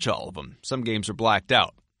you watch all of them. Some games are blacked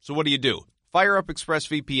out. So what do? Fire up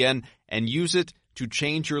ExpressVPN and use it to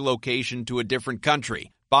change your location to a different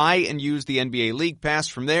country. Buy and use the NBA League Pass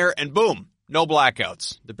from there, and boom, no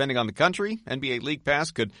blackouts. Depending on the country, NBA League Pass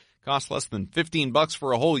could cost less than $15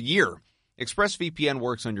 for a whole year. ExpressVPN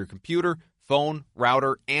works on your computer, phone,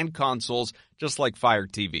 router, and consoles, just like Fire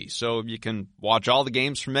TV, so you can watch all the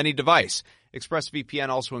games from any device. ExpressVPN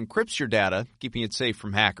also encrypts your data, keeping it safe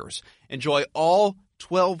from hackers. Enjoy all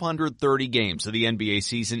 1,230 games of the NBA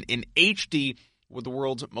season in HD with the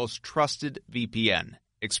world's most trusted VPN,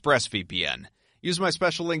 ExpressVPN. Use my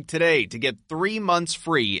special link today to get 3 months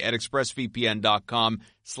free at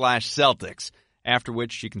expressvpn.com/Celtics. After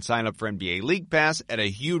which you can sign up for NBA League Pass at a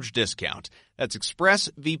huge discount. That's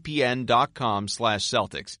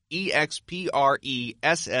expressvpn.com/Celtics.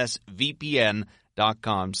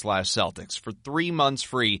 expressvpn.com/Celtics for 3 months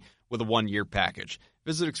free with a 1-year package.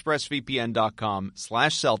 Visit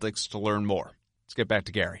expressvpn.com/Celtics to learn more. Let's get back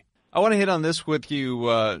to Gary. I want to hit on this with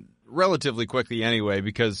you relatively quickly anyway,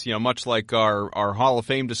 because, you know, much like our Hall of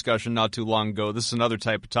Fame discussion not too long ago, this is another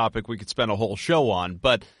type of topic we could spend a whole show on.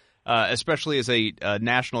 But especially as a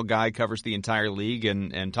national guy covers the entire league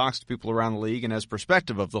and talks to people around the league and has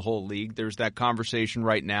perspective of the whole league, there's that conversation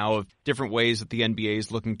right now of different ways that the NBA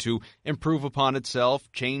is looking to improve upon itself,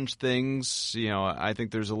 change things. You know, I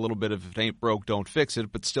think there's a little bit of if it ain't broke, don't fix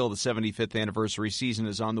it, but still the 75th anniversary season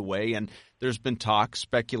is on the way, and there's been talk,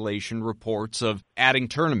 speculation, reports of adding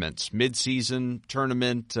tournaments, mid-season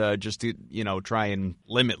tournament, just to, you know, try and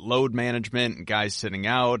limit load management and guys sitting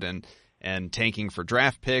out and tanking for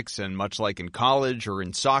draft picks, and much like in college or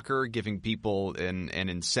in soccer, giving people an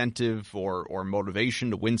incentive or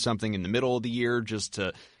motivation to win something in the middle of the year just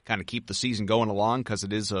to kind of keep the season going along, because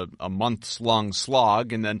it is a months-long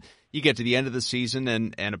slog. And then you get to the end of the season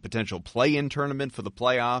and a potential play-in tournament for the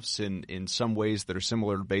playoffs in some ways that are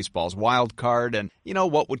similar to baseball's wild card, and, you know,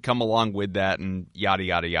 what would come along with that, and yada,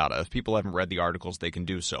 yada, yada. If people haven't read the articles, they can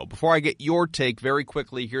do so. Before I get your take, very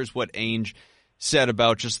quickly, here's what Ainge said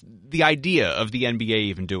about just the idea of the NBA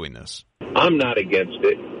even doing this. I'm not against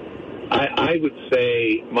it. I would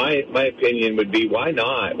say my opinion would be, why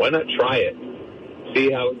not? Why not try it? See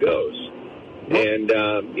how it goes. And,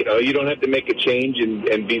 you know, you don't have to make a change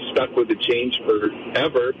and be stuck with the change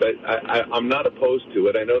forever, but I'm not opposed to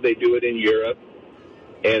it. I know they do it in Europe,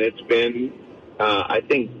 and it's been, I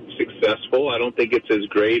think, successful. I don't think it's as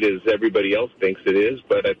great as everybody else thinks it is,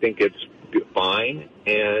 but I think it's fine.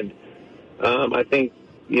 And I think,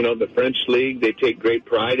 you know, the French League, they take great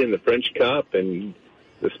pride in the French Cup and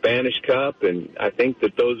the Spanish Cup, and I think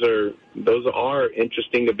that those are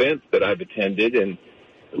interesting events that I've attended, and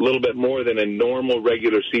a little bit more than a normal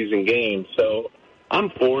regular season game. So I'm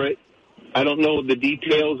for it. I don't know the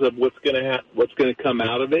details of what's going to come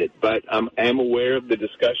out of it, but I'm aware of the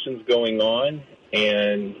discussions going on,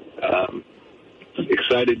 and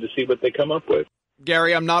excited to see what they come up with.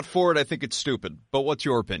 Gary, I'm not for it. I think it's stupid. But what's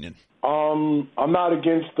your opinion? I'm not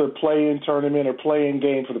against the play-in tournament or play-in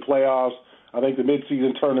game for the playoffs. I think the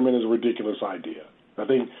mid-season tournament is a ridiculous idea. I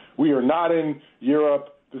think we are not in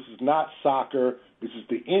Europe. This is not soccer. This is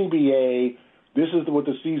the NBA. This is what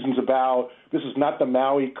the season's about. This is not the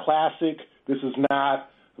Maui Classic. This is not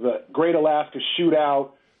the Great Alaska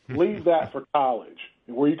Shootout. Leave that for college,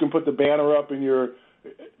 where you can put the banner up in your –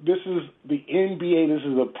 this is the NBA. This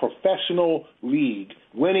is a professional league.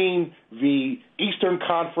 Winning the Eastern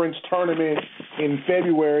Conference tournament in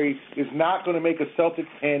February is not going to make a Celtics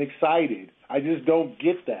fan excited. I just don't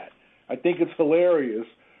get that. I think it's hilarious.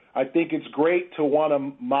 I think it's great to want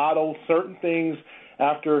to model certain things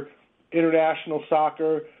after international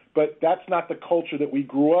soccer, but that's not the culture that we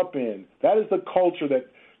grew up in. That is the culture that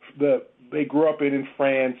they grew up in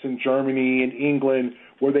France and Germany and England,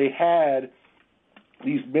 where they had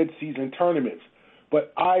these mid-season tournaments.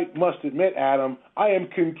 But I must admit, Adam, I am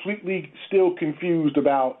completely still confused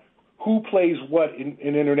about who plays what in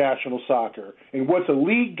international soccer and what's a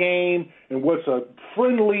league game and what's a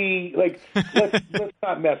friendly. Like, let's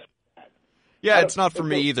not mess with that. Yeah, it's not for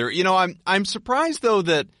me either. You know, I'm surprised though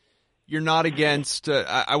that you're not against.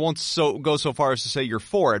 I won't go so far as to say you're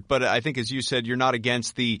for it, but I think, as you said, you're not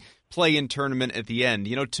against the play-in tournament at the end.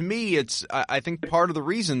 You know, to me, I think part of the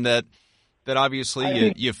reason that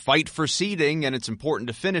obviously you fight for seeding, and it's important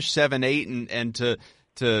to finish 7-8 and to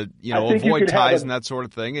avoid ties and that sort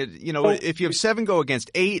of thing. If you have 7 go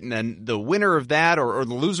against 8, and then the winner of that or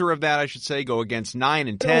the loser of that, I should say, go against 9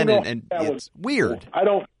 and 10, and it's weird. I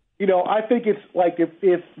don't. I think it's like if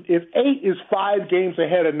 8 is 5 games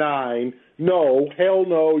ahead of 9, no, hell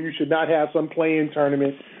no, you should not have some play-in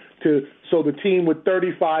tournament so the team with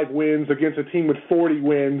 35 wins against a team with 40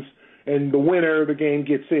 wins, and the winner of the game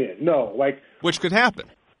gets in. No, which could happen.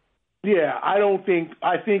 Yeah, I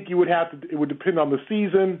think you would have to. It would depend on the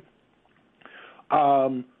season.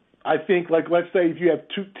 I think, let's say if you have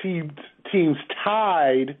two teams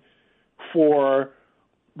tied for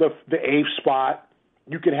the 8th spot,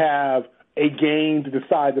 you could have a game to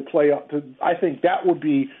decide the playoff. I think that would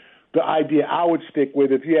be the idea I would stick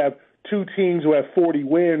with. If you have 2 teams who have 40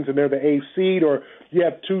 wins and they're the 8th seed, or you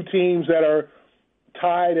have 2 teams that are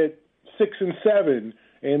tied at 6 and 7,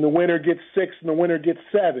 and the winner gets 6 and the winner gets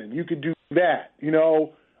 7. You could do that, to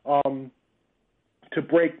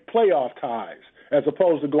break playoff ties, as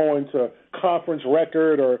opposed to going to conference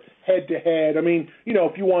record or head-to-head. I mean,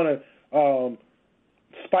 if you want to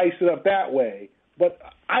spice it up that way. But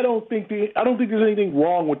I don't think there's anything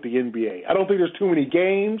wrong with the NBA. I don't think there's too many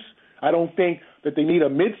games. I don't think that they need a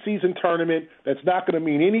mid-season tournament that's not going to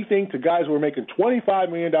mean anything to guys who are making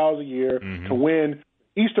 $25 million a year to win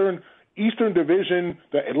Eastern Division,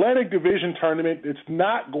 the Atlantic Division tournament. It's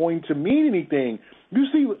not going to mean anything. Do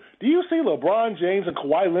you see LeBron James and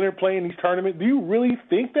Kawhi Leonard playing these tournaments? Do you really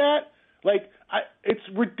think that? It's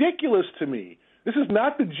ridiculous to me. This is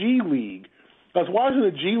not the G League. I was watching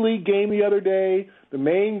the G League game the other day, the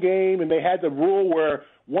main game, and they had the rule where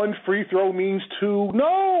 1 free throw means 2.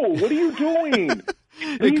 No, what are you doing?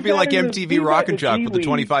 It could be like MTV Rock and Jock with the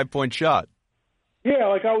 25-point shot. Yeah,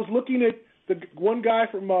 I was looking at the one guy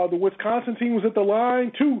from the Wisconsin team was at the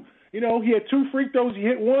line. 2, he had 2 free throws. He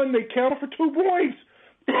hit 1. They counted for 2 points.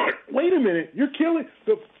 Wait a minute, you're killing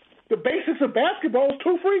the basics of basketball is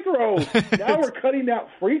 2 free throws. Now we're cutting out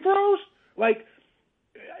free throws.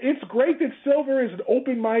 It's great that Silver is an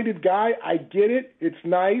open-minded guy. I get it. It's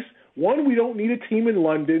nice. 1, we don't need a team in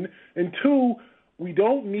London. And 2, we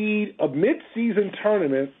don't need a mid-season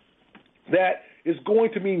tournament that is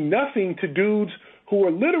going to mean nothing to dudes who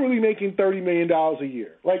are literally making $30 million a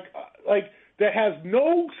year. That has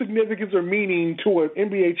no significance or meaning to an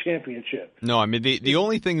NBA championship. No, I mean, the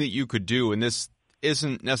only thing that you could do, and this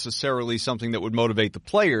isn't necessarily something that would motivate the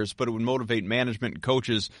players, but it would motivate management and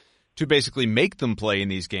coaches to basically make them play in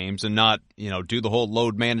these games and not, do the whole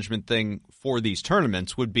load management thing for these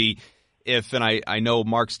tournaments, would be if, and I know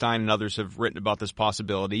Mark Stein and others have written about this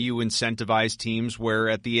possibility, you incentivize teams where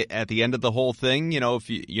at the end of the whole thing, if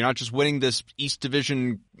you're not just winning this East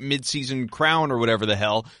Division midseason crown or whatever the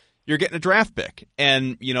hell, you're getting a draft pick.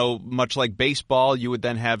 And, much like baseball, you would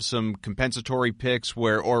then have some compensatory picks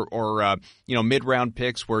or mid-round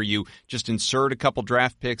picks where you just insert a couple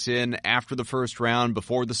draft picks in after the first round,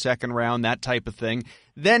 before the second round, that type of thing.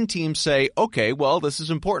 Then teams say, okay, well, this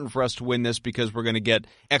is important for us to win this because we're going to get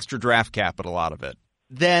extra draft capital out of it.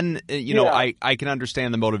 Then, I can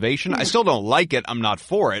understand the motivation. I still don't like it. I'm not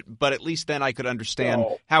for it. But at least then I could understand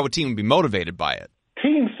how a team would be motivated by it.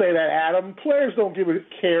 Teams say that, Adam. Players don't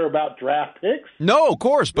care about draft picks. No, of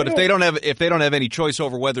course. But if they don't have any choice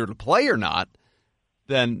over whether to play or not,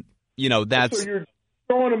 then that's. So you're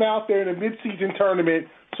throwing them out there in a midseason tournament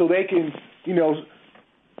so they can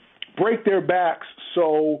break their backs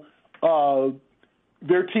so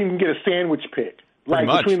their team can get a sandwich pick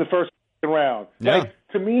between the first and second round. Yeah.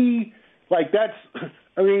 To me, that's.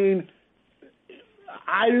 I mean,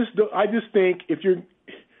 I just think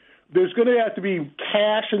there's going to have to be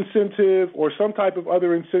cash incentive or some type of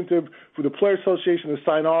other incentive for the Players Association to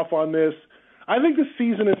sign off on this. I think the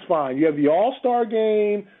season is fine. You have the All-Star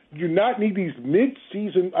game. You do not need these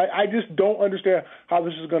mid-season. I just don't understand how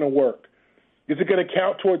this is going to work. Is it going to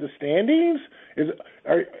count toward the standings?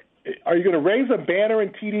 Are you going to raise a banner in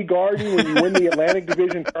TD Garden when you win the Atlantic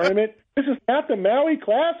Division tournament? This is not the Maui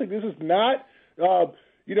Classic. This is not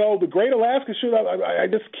the Great Alaska Shootout, I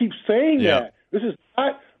just keep saying that. This is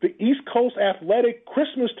not the East Coast Athletic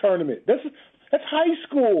Christmas Tournament. That's high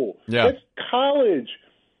school. Yeah. That's college.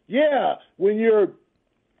 Yeah, when you're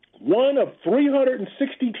one of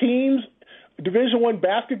 360 teams, Division I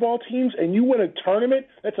basketball teams, and you win a tournament,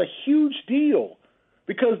 that's a huge deal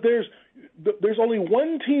because there's only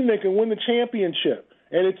one team that can win the championship,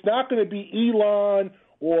 and it's not going to be Elon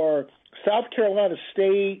or South Carolina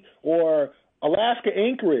State or Alaska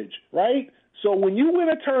Anchorage, right? So when you win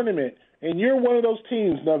a tournament and you're one of those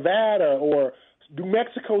teams, Nevada or New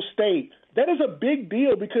Mexico State, that is a big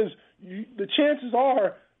deal because the chances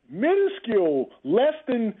are minuscule, less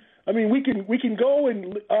than. I mean, we can go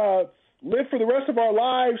and live for the rest of our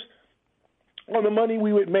lives on the money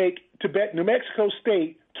we would make to bet New Mexico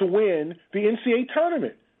State to win the NCAA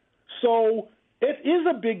tournament. So it is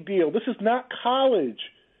a big deal. This is not college.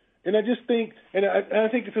 And I just think, and I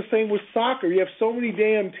think it's the same with soccer. You have so many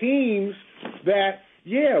damn teams that,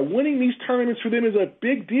 winning these tournaments for them is a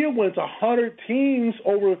big deal when it's 100 teams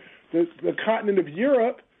over the continent of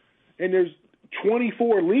Europe and there's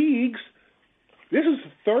 24 leagues. This is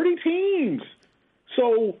 30 teams.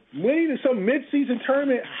 So winning some midseason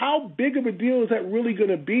tournament, how big of a deal is that really going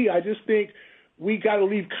to be? I just think we got to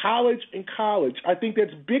leave college in college. I think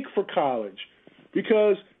that's big for college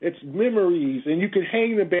because it's memories, and you can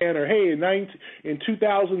hang the banner. Hey, in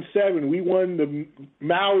 2007, we won the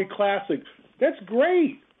Maui Classic. That's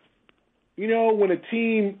great. When a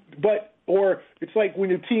team, or it's like when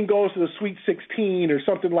your team goes to the Sweet 16 or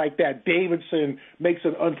something like that. Davidson makes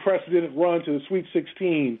an unprecedented run to the Sweet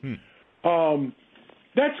 16.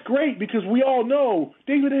 That's great because we all know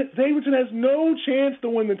Davidson has no chance to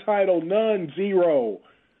win the title. None, zero.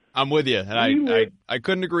 I'm with you, and I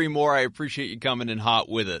couldn't agree more. I appreciate you coming in hot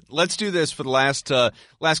with it. Let's do this for the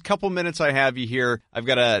last couple minutes I have you here. I've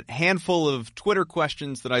got a handful of Twitter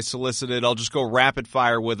questions that I solicited. I'll just go rapid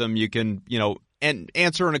fire with them. You can, and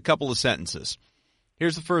answer in a couple of sentences.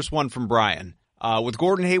 Here's the first one from Brian. With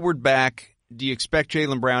Gordon Hayward back, do you expect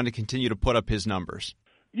Jaylen Brown to continue to put up his numbers?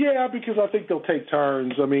 Yeah, because I think they'll take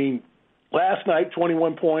turns. I mean, last night,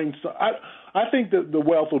 21 points. I think that the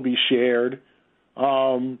wealth will be shared.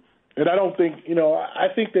 And I don't think, I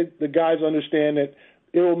think that the guys understand that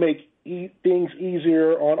it will make things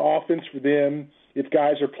easier on offense for them if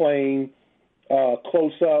guys are playing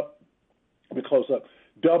close up,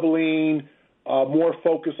 doubling, more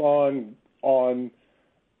focus on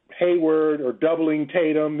Hayward or doubling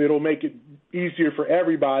Tatum. It'll make it easier for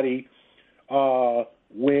everybody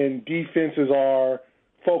when defenses are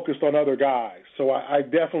focused on other guys. So I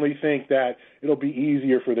definitely think that it'll be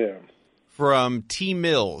easier for them. From T.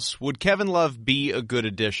 Mills, would Kevin Love be a good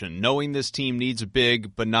addition, knowing this team needs a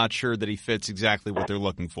big, but not sure that he fits exactly what they're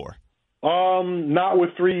looking for? Not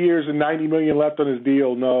with 3 years and $90 million left on his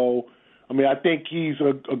deal, no. I mean, I think he's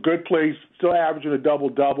a good player, still averaging a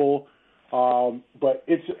double-double, but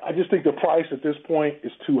I just think the price at this point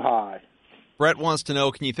is too high. Brett wants to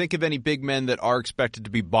know, can you think of any big men that are expected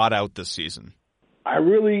to be bought out this season?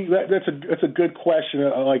 That's a good question.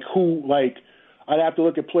 I'd have to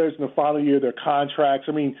look at players in the final year of their contracts.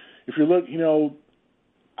 I mean, if you look,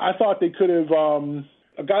 I thought they could have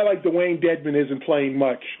a guy like Dwayne Dedmon isn't playing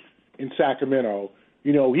much in Sacramento.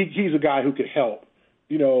 He's a guy who could help.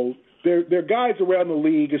 There are guys around the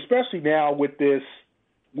league, especially now with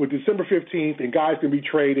December 15th and guys can be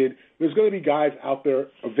traded. There's going to be guys out there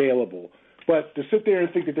available. But to sit there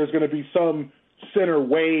and think that there's going to be some center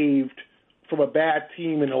waived from a bad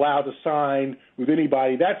team and allowed to sign with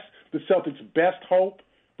anybody, that's the Celtics' best hope.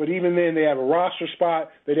 But even then, they have a roster spot.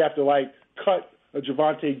 They'd have to, cut a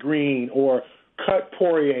Javonte Green or cut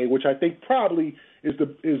Poirier, which I think probably is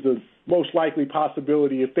the most likely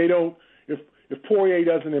possibility. If Poirier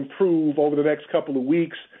doesn't improve over the next couple of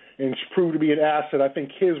weeks and prove to be an asset, I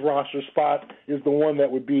think his roster spot is the one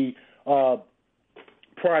that would be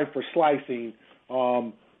prime for slicing.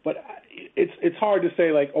 But it's hard to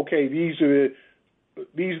say, okay, these are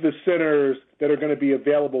the centers that are going to be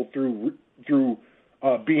available through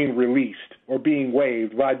being released or being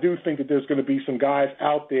waived. But I do think that there's going to be some guys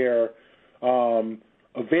out there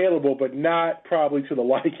available, but not probably to the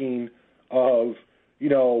liking of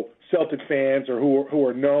Celtic fans or who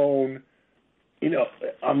are known.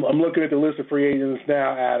 I'm looking at the list of free agents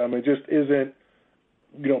now, Adam. It just isn't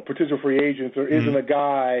potential free agents. There isn't a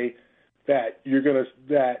guy that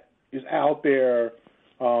that is out there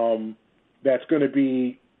that's going to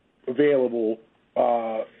be available.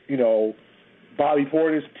 Bobby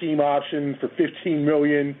Portis team option for $15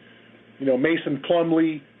 million. Mason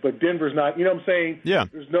Plumlee, but Denver's not. You know what I'm saying? Yeah.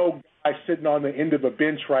 There's no guy sitting on the end of a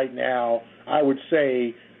bench right now. I would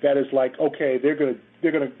say that is okay. They're going to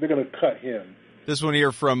they're gonna cut him. This one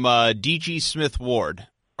here from DG Smith Ward.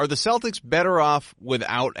 Are the Celtics better off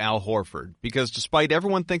without Al Horford? Because despite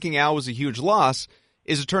everyone thinking Al was a huge loss,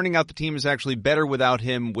 is it turning out the team is actually better without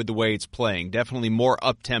him with the way it's playing? Definitely more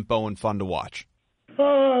up-tempo and fun to watch.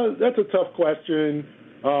 That's a tough question.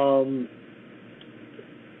 Do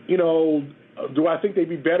I think they'd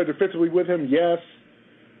be better defensively with him? Yes.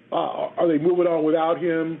 Are they moving on without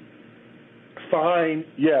him? Fine.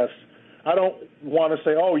 Yes. I don't want to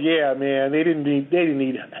say, oh yeah, man, they didn't need.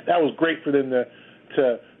 That was great for them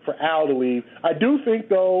for Al to leave. I do think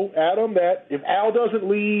though, Adam, that if Al doesn't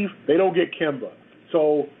leave, they don't get Kemba.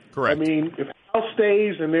 So, correct. I mean, if Al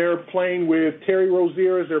stays and they're playing with Terry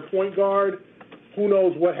Rozier as their point guard, who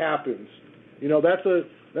knows what happens? That's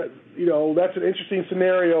an interesting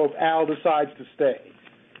scenario if Al decides to stay.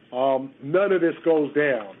 None of this goes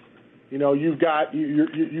down. You've got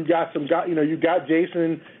some guys. You've got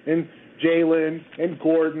Jason and Jalen and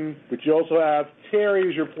Gordon, but you also have Terry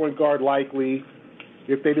as your point guard likely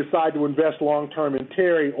if they decide to invest long term in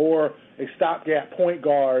Terry, or a stopgap point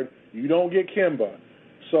guard. You don't get Kemba.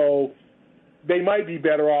 So they might be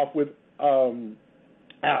better off with Al,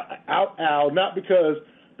 not because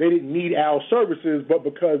they didn't need Al's services, but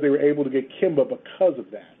because they were able to get Kemba because of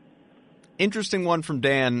that. Interesting one from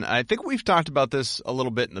Dan. I think we've talked about this a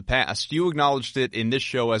little bit in the past. You acknowledged it in this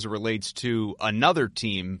show as it relates to another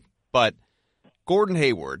team, but Gordon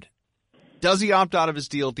Hayward, does he opt out of his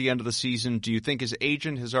deal at the end of the season? Do you think his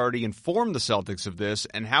agent has already informed the Celtics of this?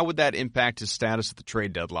 And how would that impact his status at the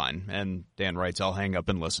trade deadline? And Dan writes, I'll hang up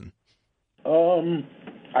and listen.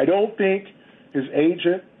 I don't think his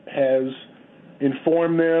agent has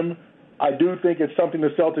informed them. I do think it's something the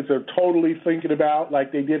Celtics are totally thinking about,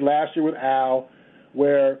 like they did last year with Al,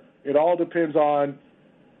 where it all depends on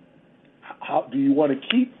how do you want to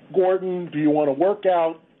keep Gordon? Do you want to work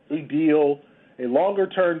out a deal, a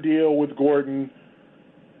longer-term deal with Gordon?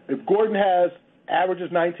 If Gordon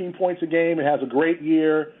averages 19 points a game and has a great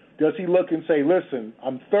year, does he look and say, listen,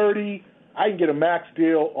 I'm 30, I can get a max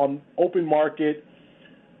deal on open market,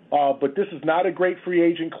 but this is not a great free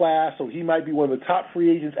agent class, so he might be one of the top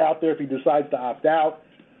free agents out there if he decides to opt out.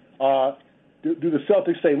 Do the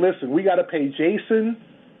Celtics say, listen, we got to pay Jason,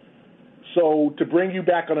 so to bring you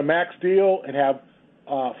back on a max deal and have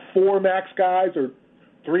 4 max guys, or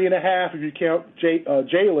 3.5 if you count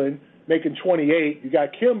Jalen, making 28. You got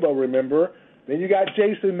Kemba, remember. Then you got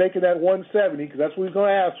Jason making that 170, because that's what he's going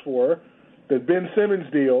to ask for, the Ben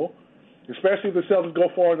Simmons deal. Especially if the Celtics go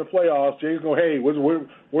far in the playoffs, Jason's going, hey,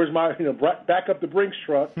 where's my, back up the Brinks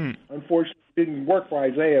truck. Unfortunately, it didn't work for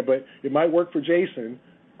Isaiah, but it might work for Jason.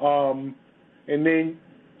 And then,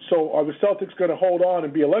 so are the Celtics going to hold on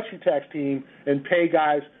and be a luxury tax team and pay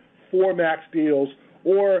guys 4 max deals,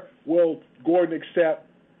 or will Gordon accept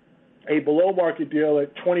a below-market deal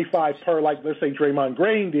at 25 per, like let's say Draymond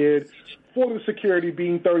Green did, for the security,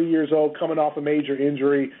 being 30 years old, coming off a major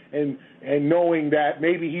injury, and knowing that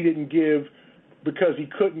maybe he didn't give because he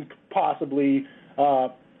couldn't possibly,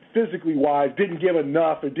 physically-wise, didn't give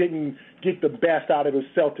enough or didn't get the best out of his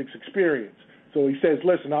Celtics experience. So he says,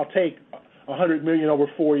 listen, I'll take $100 million over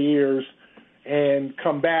 4 years and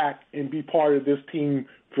come back and be part of this team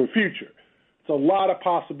for the future. It's a lot of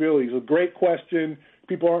possibilities. A great question.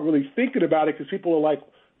 People aren't really thinking about it because people are like,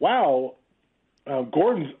 wow,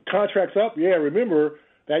 Gordon's contract's up. Yeah, remember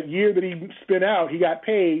that year that he spent out, he got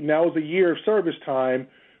paid, and that was a year of service time,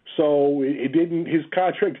 so his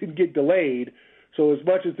contract didn't get delayed. So as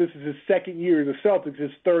much as this is his second year as the Celtics,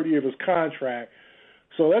 his third year of his contract.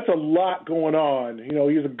 So that's a lot going on.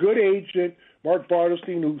 He's a good agent, Mark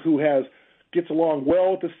Bartelstein, who gets along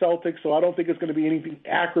well with the Celtics, so I don't think it's going to be anything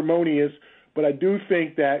acrimonious. But I do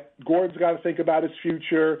think that Gordon's got to think about his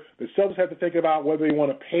future. The Celtics have to think about whether they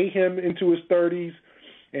want to pay him into his 30s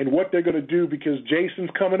and what they're going to do, because Jason's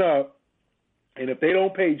coming up. And if they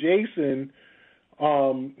don't pay Jason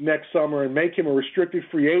next summer and make him a restricted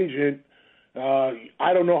free agent,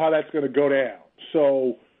 I don't know how that's going to go down.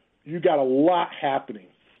 So you got a lot happening.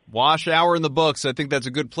 Wash hour in the books. I think that's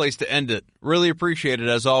a good place to end it. Really appreciate it,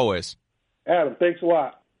 as always. Adam, thanks a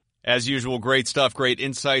lot. As usual, great stuff, great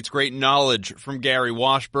insights, great knowledge from Gary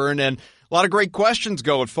Washburn, and a lot of great questions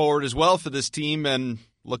going forward as well for this team, and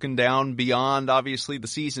looking down beyond, obviously, the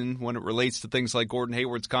season when it relates to things like Gordon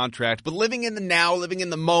Hayward's contract, but living in the now, living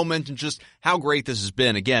in the moment, and just how great this has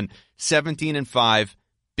been. Again, 17-5,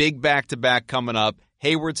 big back-to-back coming up.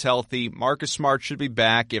 Hayward's healthy. Marcus Smart should be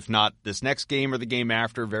back, if not this next game or the game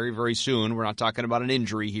after, very, very soon. We're not talking about an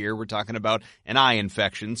injury here. We're talking about an eye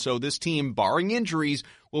infection. So this team, barring injuries,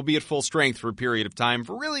 will be at full strength for a period of time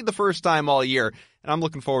for really the first time all year. And I'm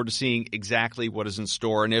looking forward to seeing exactly what is in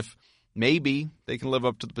store. And if maybe they can live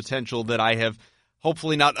up to the potential that I have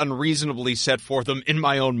hopefully not unreasonably set for them in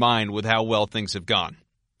my own mind with how well things have gone.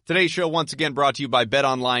 Today's show once again brought to you by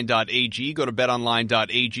betonline.ag. Go to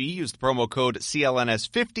betonline.ag, use the promo code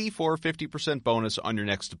CLNS50 for a 50% bonus on your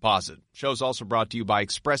next deposit. Show's also brought to you by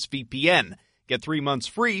ExpressVPN. Get 3 months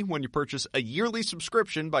free when you purchase a yearly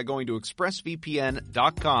subscription by going to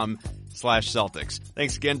expressvpn.com/Celtics.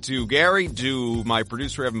 Thanks again to Gary, to my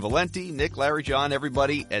producer Evan Valenti, Nick, Larry, John,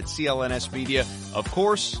 everybody at CLNS Media. Of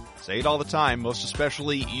course, say it all the time, most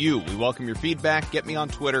especially you. We welcome your feedback. Get me on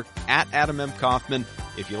Twitter at Adam M. Kaufman.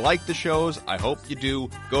 If you like the shows, I hope you do.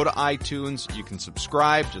 Go to iTunes. You can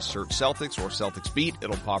subscribe. Just search Celtics or Celtics Beat.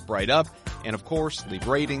 It'll pop right up. And of course, leave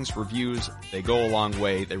ratings, reviews. They go a long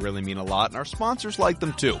way. They really mean a lot. And our sponsors like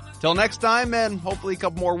them too. Till next time, and hopefully a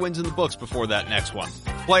couple more wins in the books before that next one.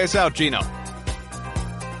 Play us out, Gino.